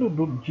dependendo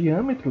do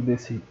diâmetro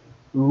desse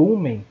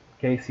lumen,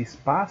 que é esse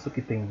espaço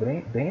que tem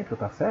dentro,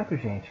 tá certo,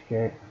 gente? Que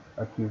é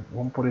aqui,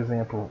 vamos por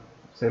exemplo,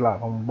 sei lá,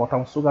 vamos botar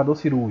um sugador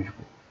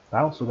cirúrgico,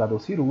 tá? Um sugador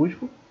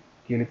cirúrgico,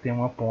 que ele tem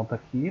uma ponta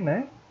aqui,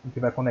 né? Que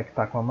vai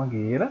conectar com a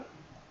mangueira.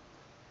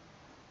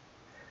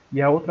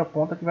 E a outra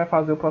ponta que vai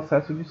fazer o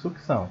processo de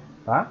sucção,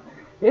 tá?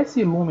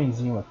 Esse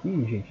lumenzinho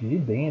aqui, gente, de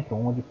dentro,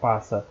 onde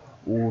passa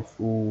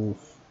o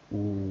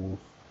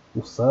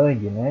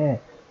sangue, né?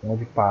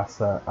 Onde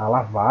passa a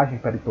lavagem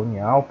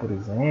peritoneal, por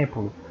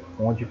exemplo,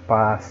 onde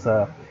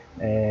passa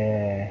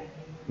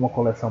uma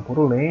coleção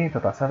purulenta,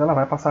 tá certo? Ela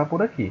vai passar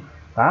por aqui,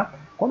 tá?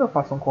 Quando eu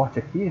faço um corte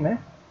aqui, né?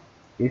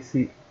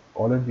 Esse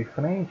olhando de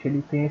frente,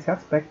 ele tem esse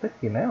aspecto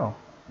aqui, né? Ó,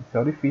 esse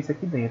orifício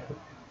aqui dentro,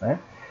 né?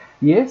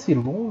 E esse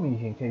lumen,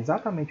 gente, é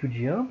exatamente o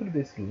diâmetro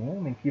desse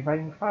lumen que vai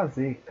me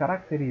fazer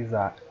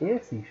caracterizar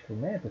esse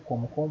instrumento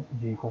como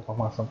de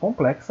conformação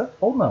complexa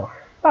ou não.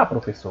 Tá,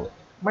 professor,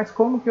 mas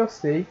como que eu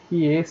sei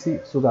que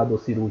esse sugador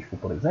cirúrgico,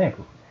 por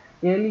exemplo,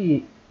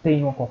 ele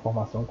tem uma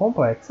conformação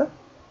complexa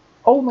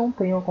ou não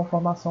tem uma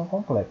conformação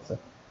complexa?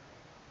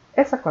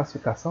 Essa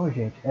classificação,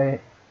 gente, é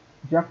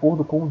de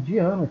acordo com o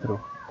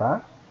diâmetro,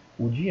 tá?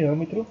 O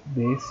diâmetro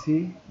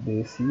desse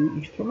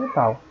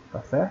instrumental,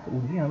 tá certo? O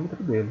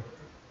diâmetro dele.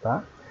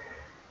 Tá?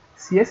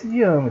 Se esse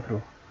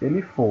diâmetro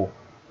ele for,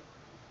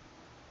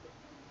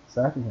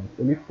 certo, gente?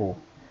 Ele for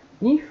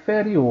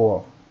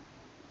inferior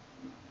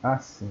a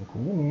 5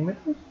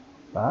 milímetros,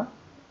 tá?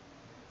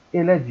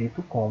 Ele é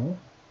dito como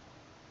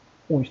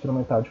um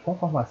instrumental de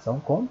conformação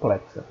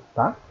complexa,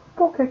 tá?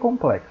 Por que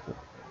complexo?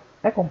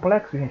 É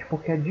complexo, gente,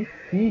 porque é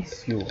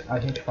difícil a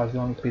gente fazer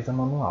uma limpeza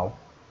manual,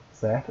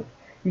 certo?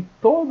 E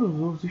todos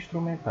os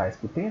instrumentais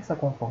que têm essa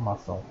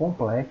conformação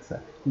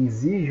complexa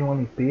exigem uma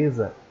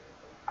limpeza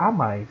a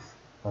mais,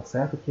 tá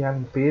certo? Que é a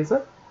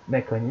limpeza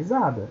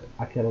mecanizada,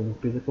 aquela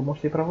limpeza que eu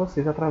mostrei para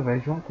vocês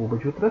através de uma cuba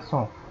de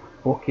ultrassom,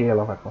 porque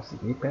ela vai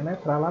conseguir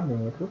penetrar lá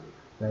dentro,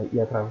 né? E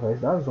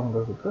através das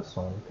ondas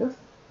ultrassônicas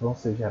vão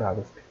ser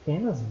geradas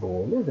pequenas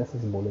bolhas,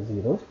 essas bolhas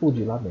irão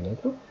explodir lá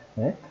dentro,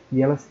 né?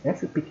 E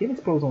essa pequena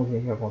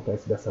explosãozinha que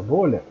acontece dessa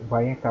bolha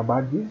vai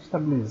acabar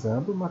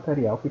desestabilizando o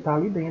material que está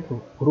ali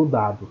dentro,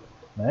 grudado,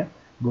 né?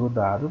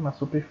 Grudado na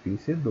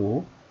superfície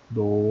do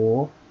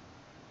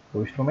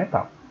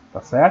instrumental. Tá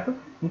certo?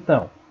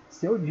 Então,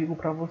 se eu digo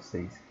para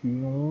vocês que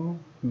um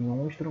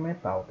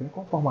instrumental tem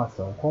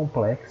conformação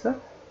complexa,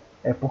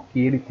 é porque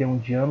ele tem um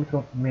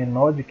diâmetro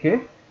menor de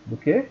quê? Do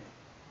que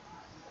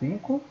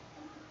 5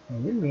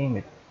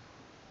 milímetros.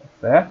 Tá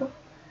certo?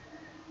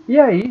 E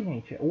aí,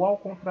 gente, o ao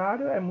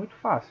contrário é muito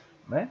fácil,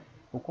 né?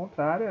 O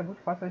contrário é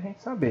muito fácil a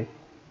gente saber.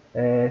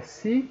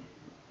 Se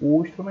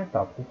o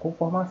instrumental com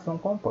conformação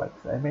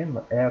complexa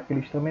é aquele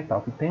instrumental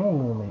que tem um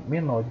lumen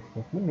menor de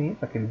 5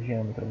 milímetros, aquele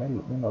diâmetro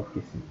menor do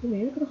que 5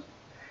 milímetros.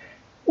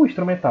 O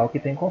instrumental que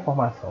tem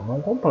conformação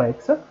não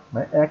complexa,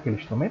 né, é aquele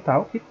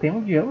instrumental que tem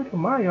um diâmetro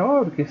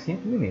maior do que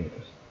 5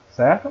 milímetros,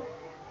 certo?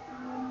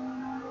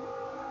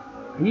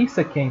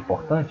 Isso aqui é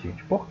importante,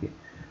 gente, por quê?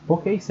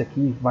 Porque isso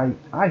aqui vai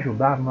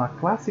ajudar na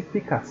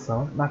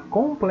classificação, na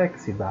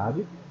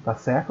complexidade, tá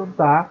certo?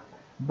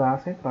 Da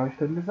central de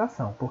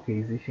esterilização. Porque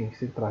existem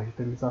centrais de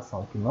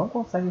esterilização que não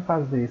conseguem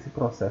fazer esse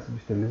processo de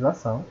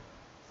esterilização,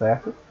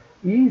 certo?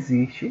 E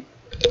existe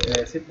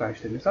centrais de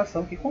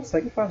esterilização que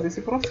conseguem fazer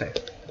esse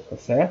processo, tá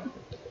certo?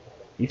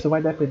 Isso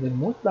vai depender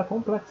muito da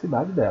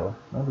complexidade dela,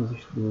 né?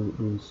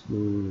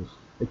 dos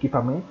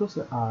equipamentos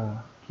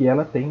que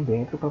ela tem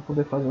dentro para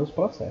poder fazer os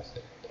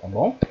processos, tá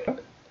bom?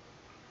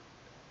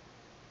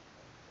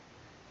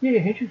 E aí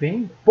a gente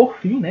vem, por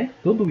fim, né,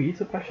 tudo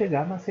isso para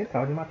chegar na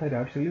central de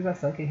material de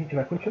esterilização, que a gente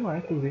vai continuar,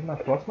 inclusive,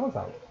 nas próximas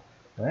aulas,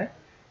 né?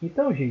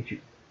 Então,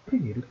 gente,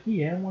 primeiro, o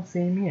que é uma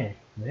CME,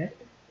 né?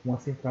 Uma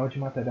central de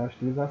material de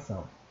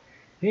esterilização.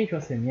 Gente,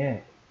 uma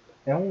CME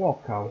é um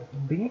local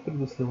dentro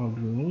do seu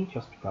ambiente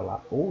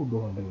hospitalar ou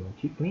do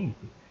ambiente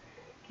clínico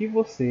que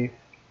você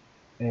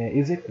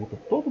executa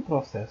todo o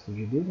processo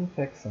de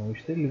desinfecção e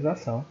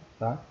esterilização,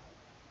 tá?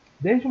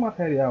 Desde o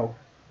material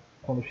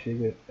quando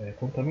chega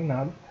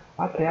contaminado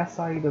até a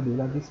saída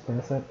dele, a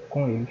dispensa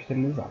com ele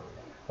esterilizado,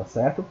 tá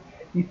certo?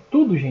 E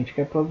tudo, gente, que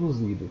é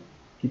produzido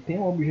que tem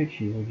o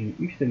objetivo de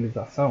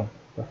esterilização,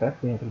 tá certo?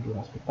 Dentro de um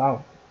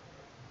hospital,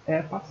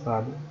 é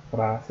passado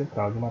para a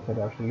central de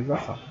material de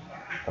esterilização,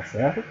 tá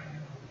certo?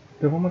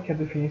 Então vamos aqui a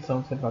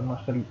definição de central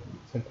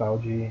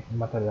de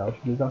material de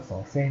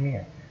esterilização,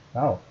 CME,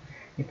 tá?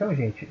 Então,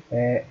 gente,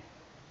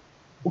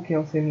 o que é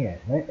um CME?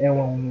 Né? É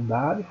uma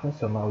unidade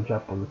funcional de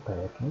apoio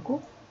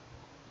técnico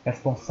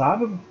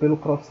responsável pelo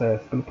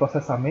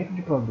processamento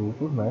de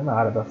produtos, né, na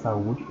área da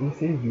saúde em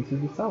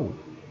serviços de saúde.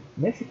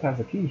 Nesse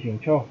caso aqui,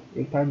 gente, ó,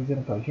 ele está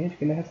dizendo para a gente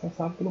que ele é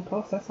responsável pelo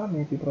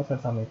processamento. E o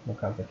processamento, no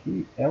caso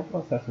aqui, é o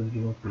processo de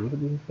limpeza,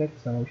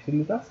 desinfecção e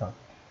esterilização,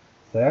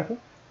 certo?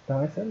 Então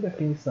essa é a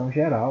definição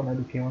geral, né,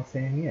 do que é uma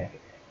CME,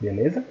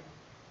 beleza?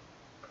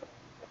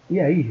 E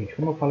aí, gente,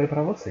 como eu falei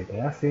para vocês,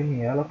 né, a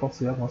CME ela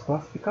possui algumas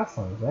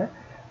classificações, né?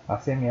 A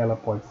CME ela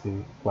pode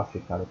ser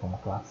classificada como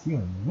classe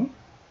 1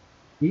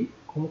 e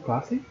como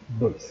classe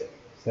 2,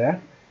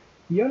 certo?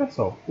 E olha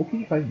só, o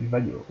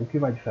que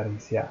vai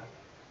diferenciar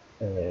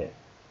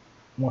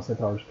uma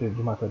central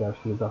de material de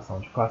esterilização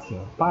de classe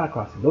 1 para a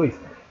classe 2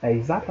 é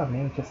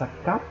exatamente essa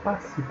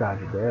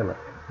capacidade dela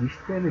de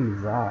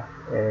esterilizar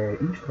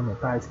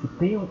instrumentais que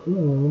tenham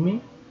um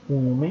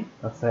lumen,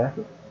 tá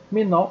certo?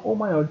 Menor ou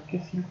maior do que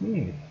 5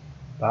 mm,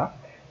 tá?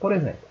 Por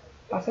exemplo,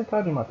 a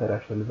central de material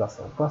de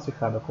esterilização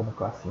classificada como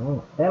classe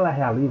 1, ela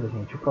realiza,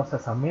 gente, o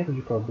processamento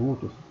de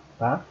produtos,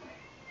 tá?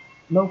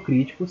 Não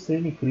críticos,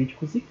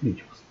 semicríticos e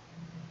críticos,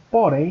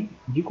 porém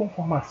de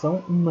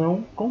conformação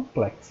não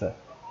complexa,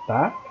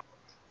 tá?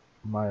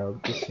 Maior do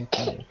que 5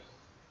 mm.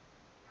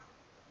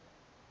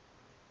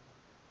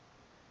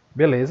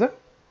 Beleza?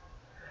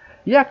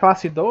 E a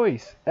classe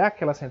 2 é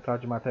aquela central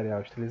de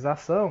material de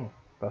esterilização,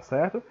 tá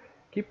certo?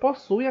 Que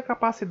possui a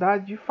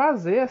capacidade de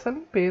fazer essa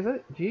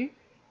limpeza de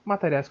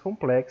materiais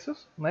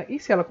complexos, né? E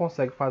se ela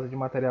consegue fazer de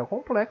material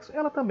complexo,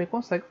 ela também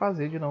consegue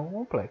fazer de não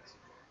complexo,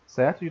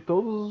 certo? De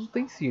todos os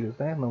utensílios,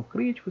 né? Não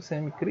críticos,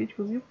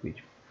 semicríticos e o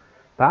crítico,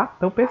 tá?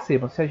 Então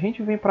percebam, se a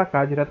gente vem para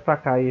cá, direto para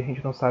cá, e a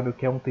gente não sabe o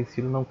que é um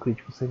utensílio não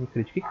crítico,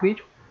 semicrítico e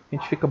crítico, a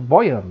gente fica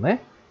boiando, né?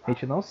 A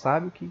gente não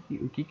sabe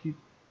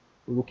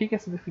o que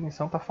essa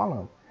definição está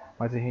falando.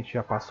 Mas a gente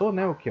já passou,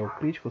 né, o que é o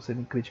crítico, o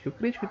semicrítico e o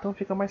crítico, então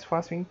fica mais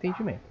fácil o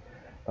entendimento.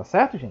 Tá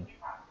certo, gente?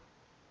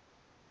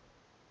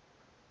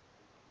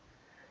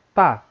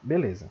 Tá,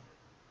 beleza.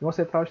 Uma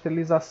central de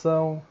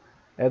esterilização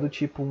é do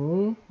tipo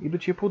 1 e do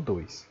tipo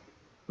 2.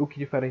 O que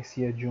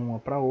diferencia de uma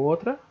para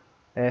outra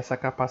é essa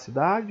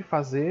capacidade de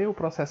fazer o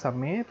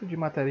processamento de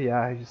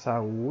materiais de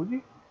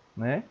saúde,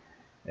 né,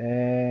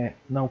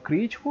 não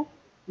crítico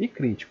e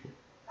crítico.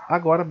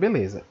 Agora,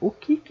 beleza. O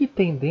que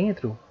tem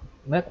dentro,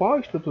 né, qual a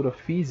estrutura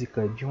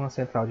física de uma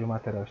central de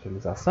material de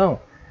esterilização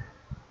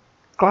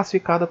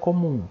classificada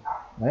como 1,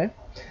 né?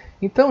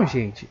 Então,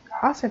 gente,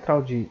 a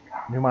central de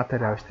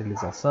material de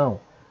esterilização,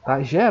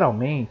 tá?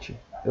 Geralmente,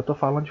 eu estou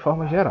falando de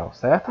forma geral,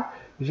 certo?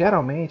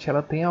 Geralmente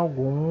ela tem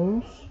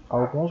alguns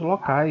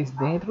locais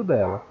dentro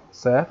dela,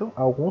 certo?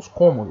 Alguns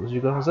cômodos,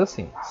 digamos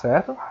assim,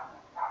 certo?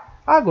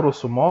 A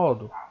grosso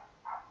modo,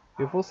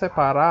 eu vou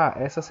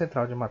separar essa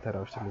central de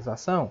material de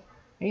esterilização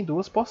em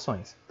duas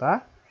porções,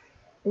 tá?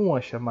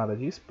 Uma chamada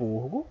de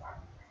expurgo,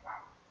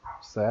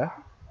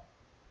 certo?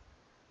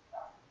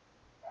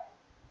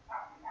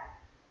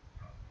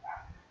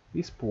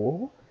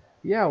 Expurgo,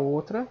 e a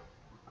outra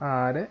a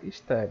área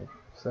estéril,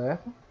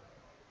 certo?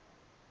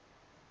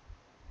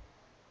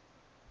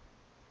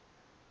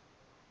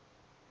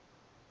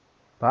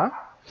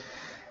 Tá?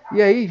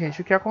 E aí,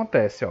 gente, o que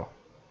acontece, ó?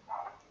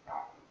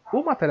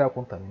 O material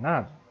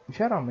contaminado,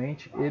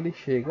 geralmente ele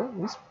chega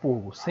no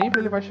expurgo, sempre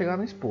ele vai chegar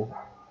no expurgo,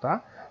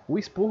 tá? O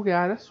expurgo é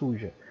a área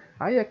suja.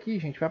 Aí aqui,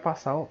 gente,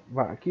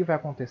 aqui vai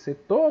acontecer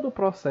todo o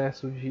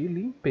processo de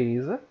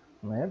limpeza,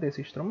 né,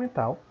 desse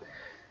instrumental,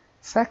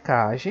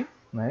 secagem,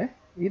 né?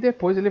 E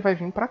depois ele vai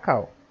vir para cá,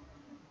 ó,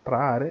 para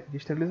a área de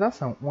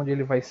esterilização, onde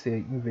ele vai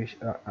ser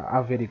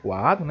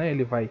averiguado, né?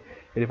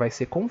 Ele vai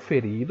ser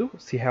conferido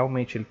se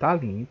realmente ele está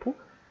limpo.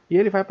 e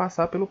ele vai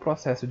passar pelo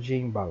processo de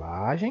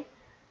embalagem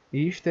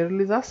e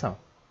esterilização,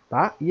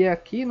 tá? E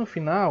aqui no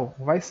final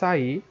vai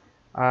sair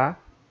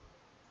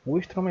o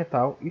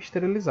instrumental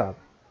esterilizado,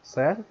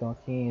 certo? Então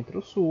aqui entra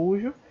o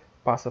sujo,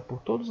 passa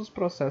por todos os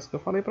processos que eu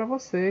falei para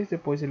vocês,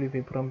 depois ele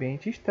vem para o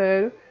ambiente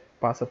estéril,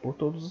 passa por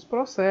todos os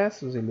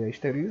processos, ele é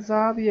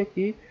esterilizado e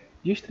aqui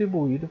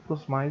distribuído para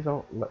os mais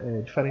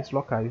diferentes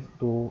locais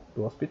do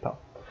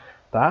hospital,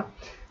 tá?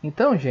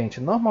 Então,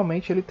 gente,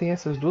 normalmente ele tem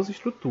essas duas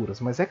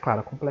estruturas, mas é claro,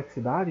 a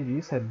complexidade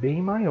disso é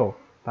bem maior,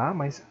 tá?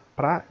 Mas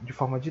de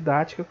forma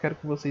didática eu quero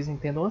que vocês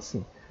entendam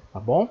assim, tá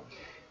bom?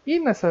 E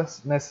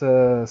nessas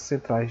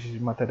centrais de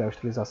material de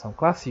esterilização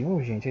classe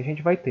 1, gente, a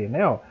gente vai ter,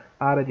 né, ó,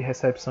 a área de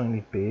recepção e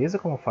limpeza,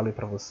 como eu falei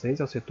para vocês,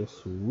 é o setor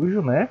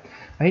sujo, né?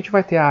 A gente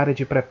vai ter a área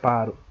de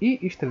preparo e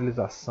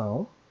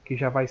esterilização, que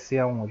já vai ser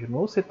aonde?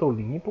 No setor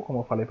limpo, como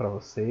eu falei para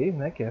vocês,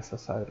 né, que é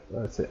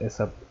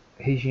essa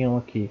região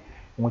aqui,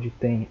 onde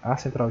tem a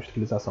central de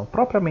esterilização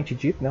propriamente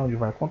dita, né, onde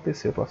vai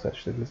acontecer o processo de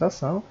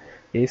esterilização.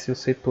 Esse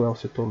setor é o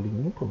setor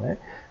limpo, né?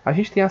 A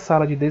gente tem a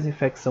sala de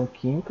desinfecção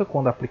química,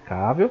 quando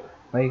aplicável,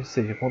 né? Ou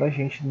seja, quando a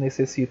gente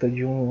necessita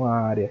de uma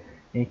área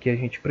em que a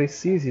gente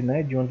precise,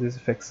 né, de uma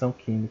desinfecção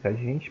química, a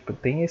gente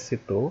tem esse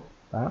setor,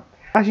 tá?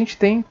 A gente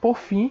tem, por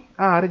fim,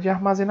 a área de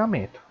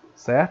armazenamento,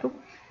 certo?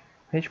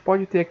 A gente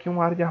pode ter aqui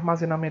uma área de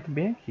armazenamento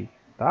bem aqui,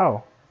 tá?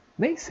 Ó.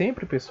 Nem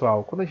sempre,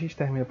 pessoal, quando a gente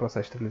termina o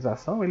processo de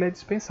esterilização, ele é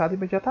dispensado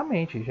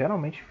imediatamente.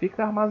 Geralmente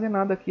fica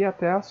armazenado aqui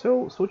até a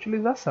sua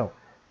utilização,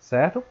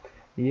 certo?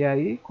 E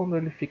aí, quando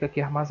ele fica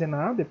aqui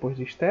armazenado, depois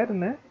de estéril,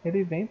 né,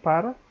 ele vem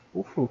para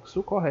o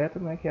fluxo correto,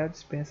 né, que é a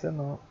dispensa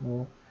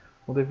no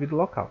devido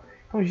local.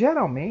 Então,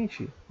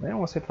 geralmente, né,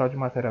 uma central de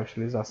material de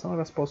esterilização,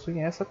 elas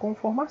possuem essa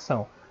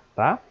conformação,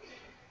 tá?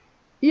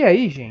 E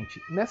aí,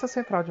 gente, nessa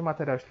central de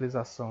material de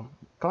esterilização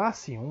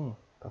classe 1,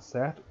 tá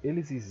certo?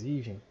 Eles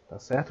exigem, tá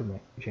certo,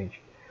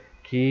 gente,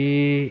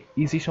 que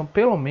existam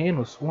pelo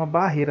menos uma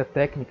barreira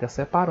técnica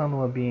separando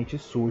o ambiente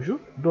sujo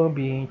do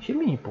ambiente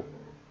limpo,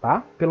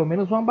 tá? Pelo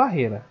menos uma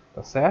barreira,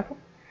 tá certo?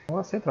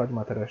 Uma central de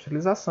material de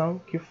esterilização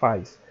que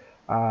faz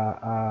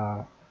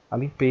a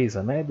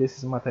limpeza, né,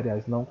 desses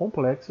materiais não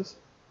complexos,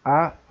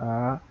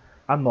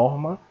 a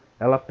norma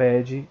ela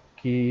pede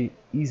que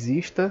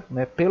exista,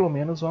 né, pelo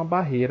menos uma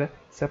barreira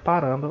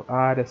separando a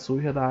área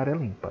suja da área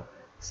limpa,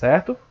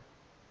 certo?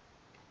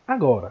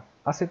 Agora,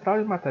 a central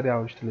de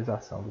material de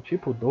esterilização do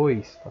tipo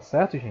 2, tá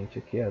certo, gente?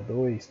 Aqui é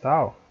 2,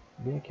 tal,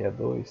 bem aqui é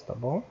 2, tá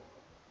bom?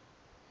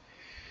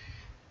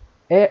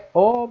 É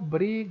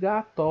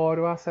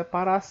obrigatório a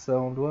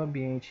separação do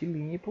ambiente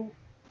limpo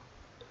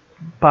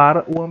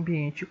para o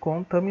ambiente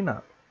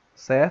contaminado,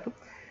 certo?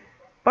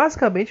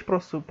 Basicamente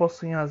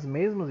possuem as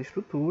mesmas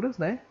estruturas,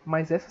 né?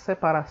 Mas essa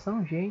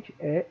separação, gente,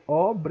 é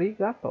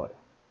obrigatória.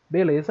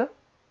 Beleza?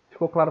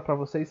 Ficou claro para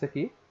vocês isso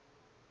aqui?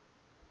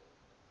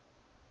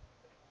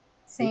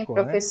 Sim, Ficou,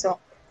 professor. né?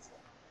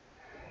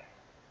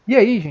 E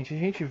aí, gente, a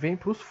gente vem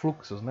para os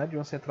fluxos, né, de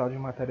uma central de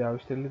material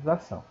de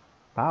esterilização.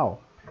 Tá, ó.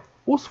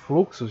 Os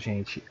fluxos,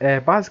 gente, é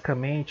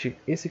basicamente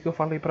esse que eu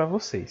falei para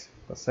vocês,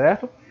 tá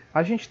certo?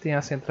 A gente tem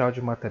a central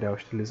de material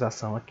de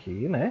esterilização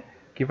aqui, né,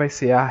 que vai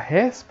ser a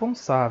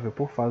responsável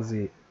por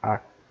fazer a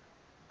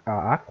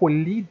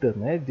acolhida,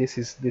 né,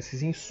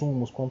 desses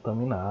insumos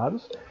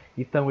contaminados.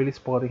 Então eles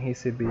podem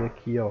receber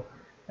aqui, ó,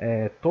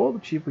 todo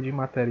tipo de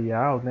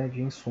material, né,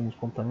 de insumos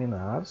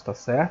contaminados, tá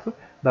certo?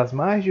 Das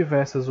mais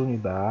diversas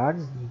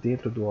unidades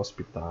dentro do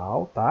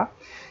hospital, tá?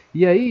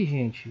 E aí,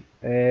 gente,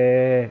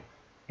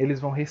 eles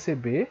vão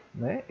receber,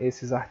 né,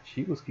 esses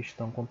artigos que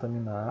estão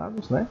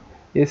contaminados, né?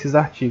 Esses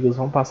artigos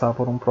vão passar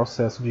por um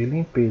processo de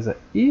limpeza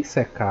e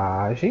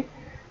secagem.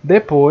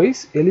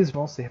 Depois, eles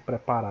vão ser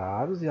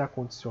preparados e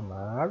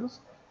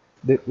acondicionados.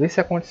 Esse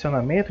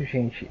acondicionamento,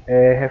 gente,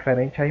 é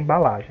referente à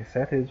embalagem,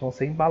 certo? Eles vão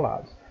ser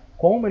embalados.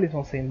 Como eles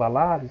vão ser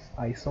embalados,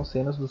 aí são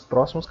cenas dos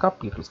próximos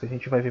capítulos, que a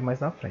gente vai ver mais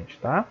na frente,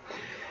 tá?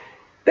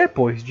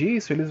 Depois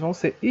disso, eles vão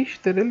ser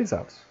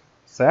esterilizados,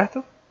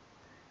 certo?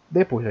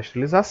 Depois da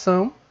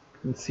esterilização,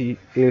 se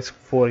eles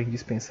forem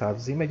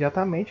dispensados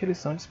imediatamente, eles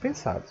são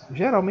dispensados.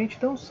 Geralmente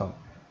não são,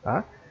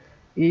 tá?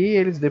 E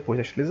eles, depois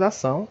da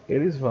esterilização,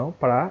 eles vão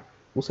para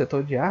o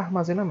setor de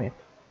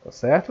armazenamento, tá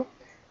certo?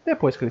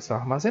 Depois que eles são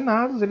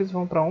armazenados, eles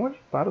vão para onde?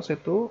 Para o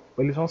setor,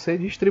 eles vão ser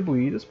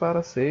distribuídos para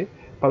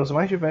os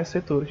mais diversos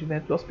setores de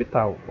dentro do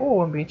hospital, ou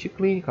o ambiente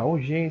clínico, a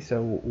urgência,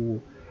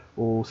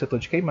 o setor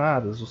de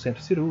queimadas, o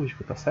centro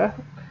cirúrgico, tá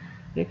certo?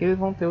 E aqui eles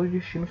vão ter o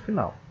destino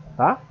final,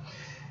 tá?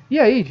 E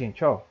aí,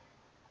 gente, ó,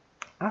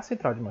 a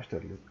central de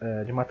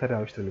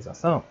material de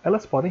esterilização,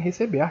 elas podem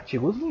receber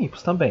artigos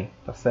limpos também,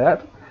 tá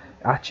certo?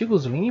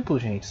 Artigos limpos,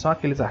 gente, são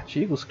aqueles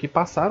artigos que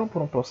passaram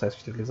por um processo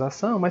de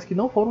esterilização, mas que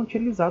não foram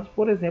utilizados,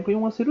 por exemplo, em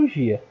uma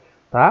cirurgia,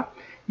 tá?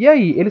 E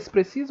aí, eles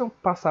precisam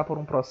passar por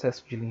um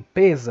processo de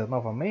limpeza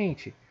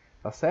novamente,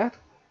 tá certo?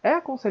 É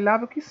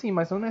aconselhável que sim,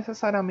 mas não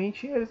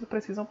necessariamente eles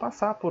precisam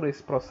passar por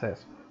esse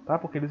processo, tá?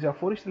 Porque eles já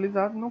foram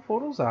esterilizados e não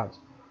foram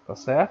usados, tá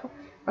certo?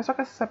 Mas só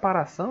que essa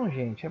separação,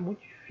 gente, é muito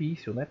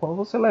difícil, né? Quando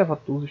você leva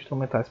os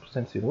instrumentais para o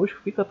centro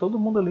cirúrgico, fica todo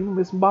mundo ali no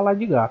mesmo balaio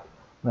de gato,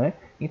 né?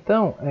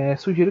 Então,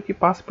 sugiro que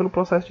passe pelo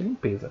processo de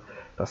limpeza,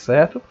 tá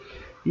certo?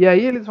 E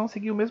aí eles vão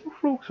seguir o mesmo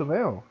fluxo,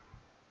 né? Ó.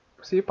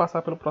 Se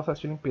passar pelo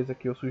processo de limpeza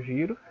que eu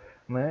sugiro,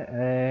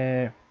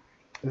 né?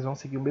 Eles vão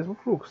seguir o mesmo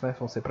fluxo, né?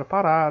 Vão ser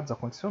preparados,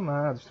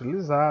 acondicionados,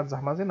 esterilizados,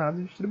 armazenados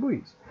e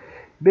distribuídos.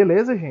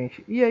 Beleza,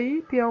 gente? E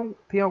aí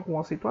tem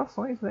algumas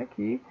situações, né,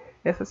 que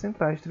essa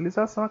central de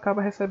esterilização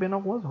acaba recebendo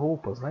algumas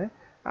roupas, né?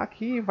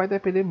 Aqui vai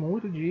depender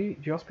muito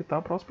de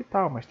hospital para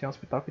hospital, mas tem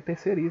hospital que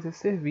terceiriza esse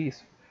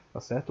serviço,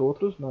 tá certo?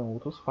 Outros não,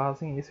 outros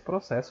fazem esse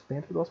processo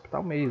dentro do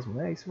hospital mesmo,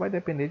 né? Isso vai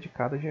depender de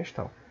cada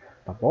gestão,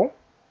 tá bom?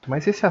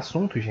 Mas esse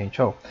assunto,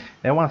 gente, ó,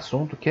 é um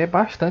assunto que é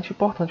bastante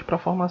importante para a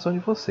formação de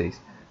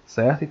vocês,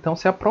 certo? Então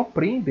se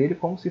apropriem dele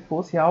como se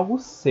fosse algo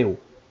seu,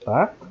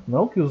 tá?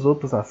 Não que os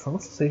outros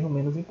assuntos sejam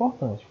menos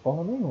importantes, de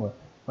forma nenhuma.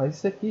 Mas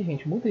isso aqui,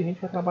 gente, muita gente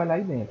vai trabalhar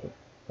aí dentro,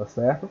 tá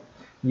certo?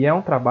 E é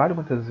um trabalho,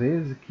 muitas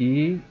vezes,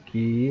 que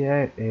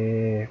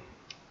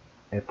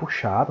é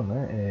puxado,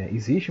 né?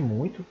 Exige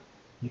muito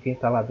de quem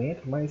está lá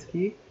dentro, mas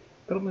que,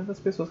 pelo menos as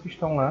pessoas que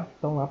estão lá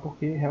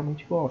porque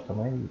realmente gostam,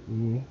 né?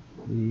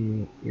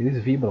 E eles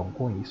vibram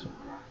com isso,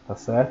 tá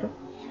certo?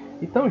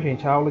 Então,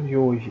 gente, a aula de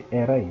hoje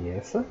era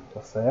essa,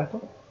 tá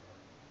certo?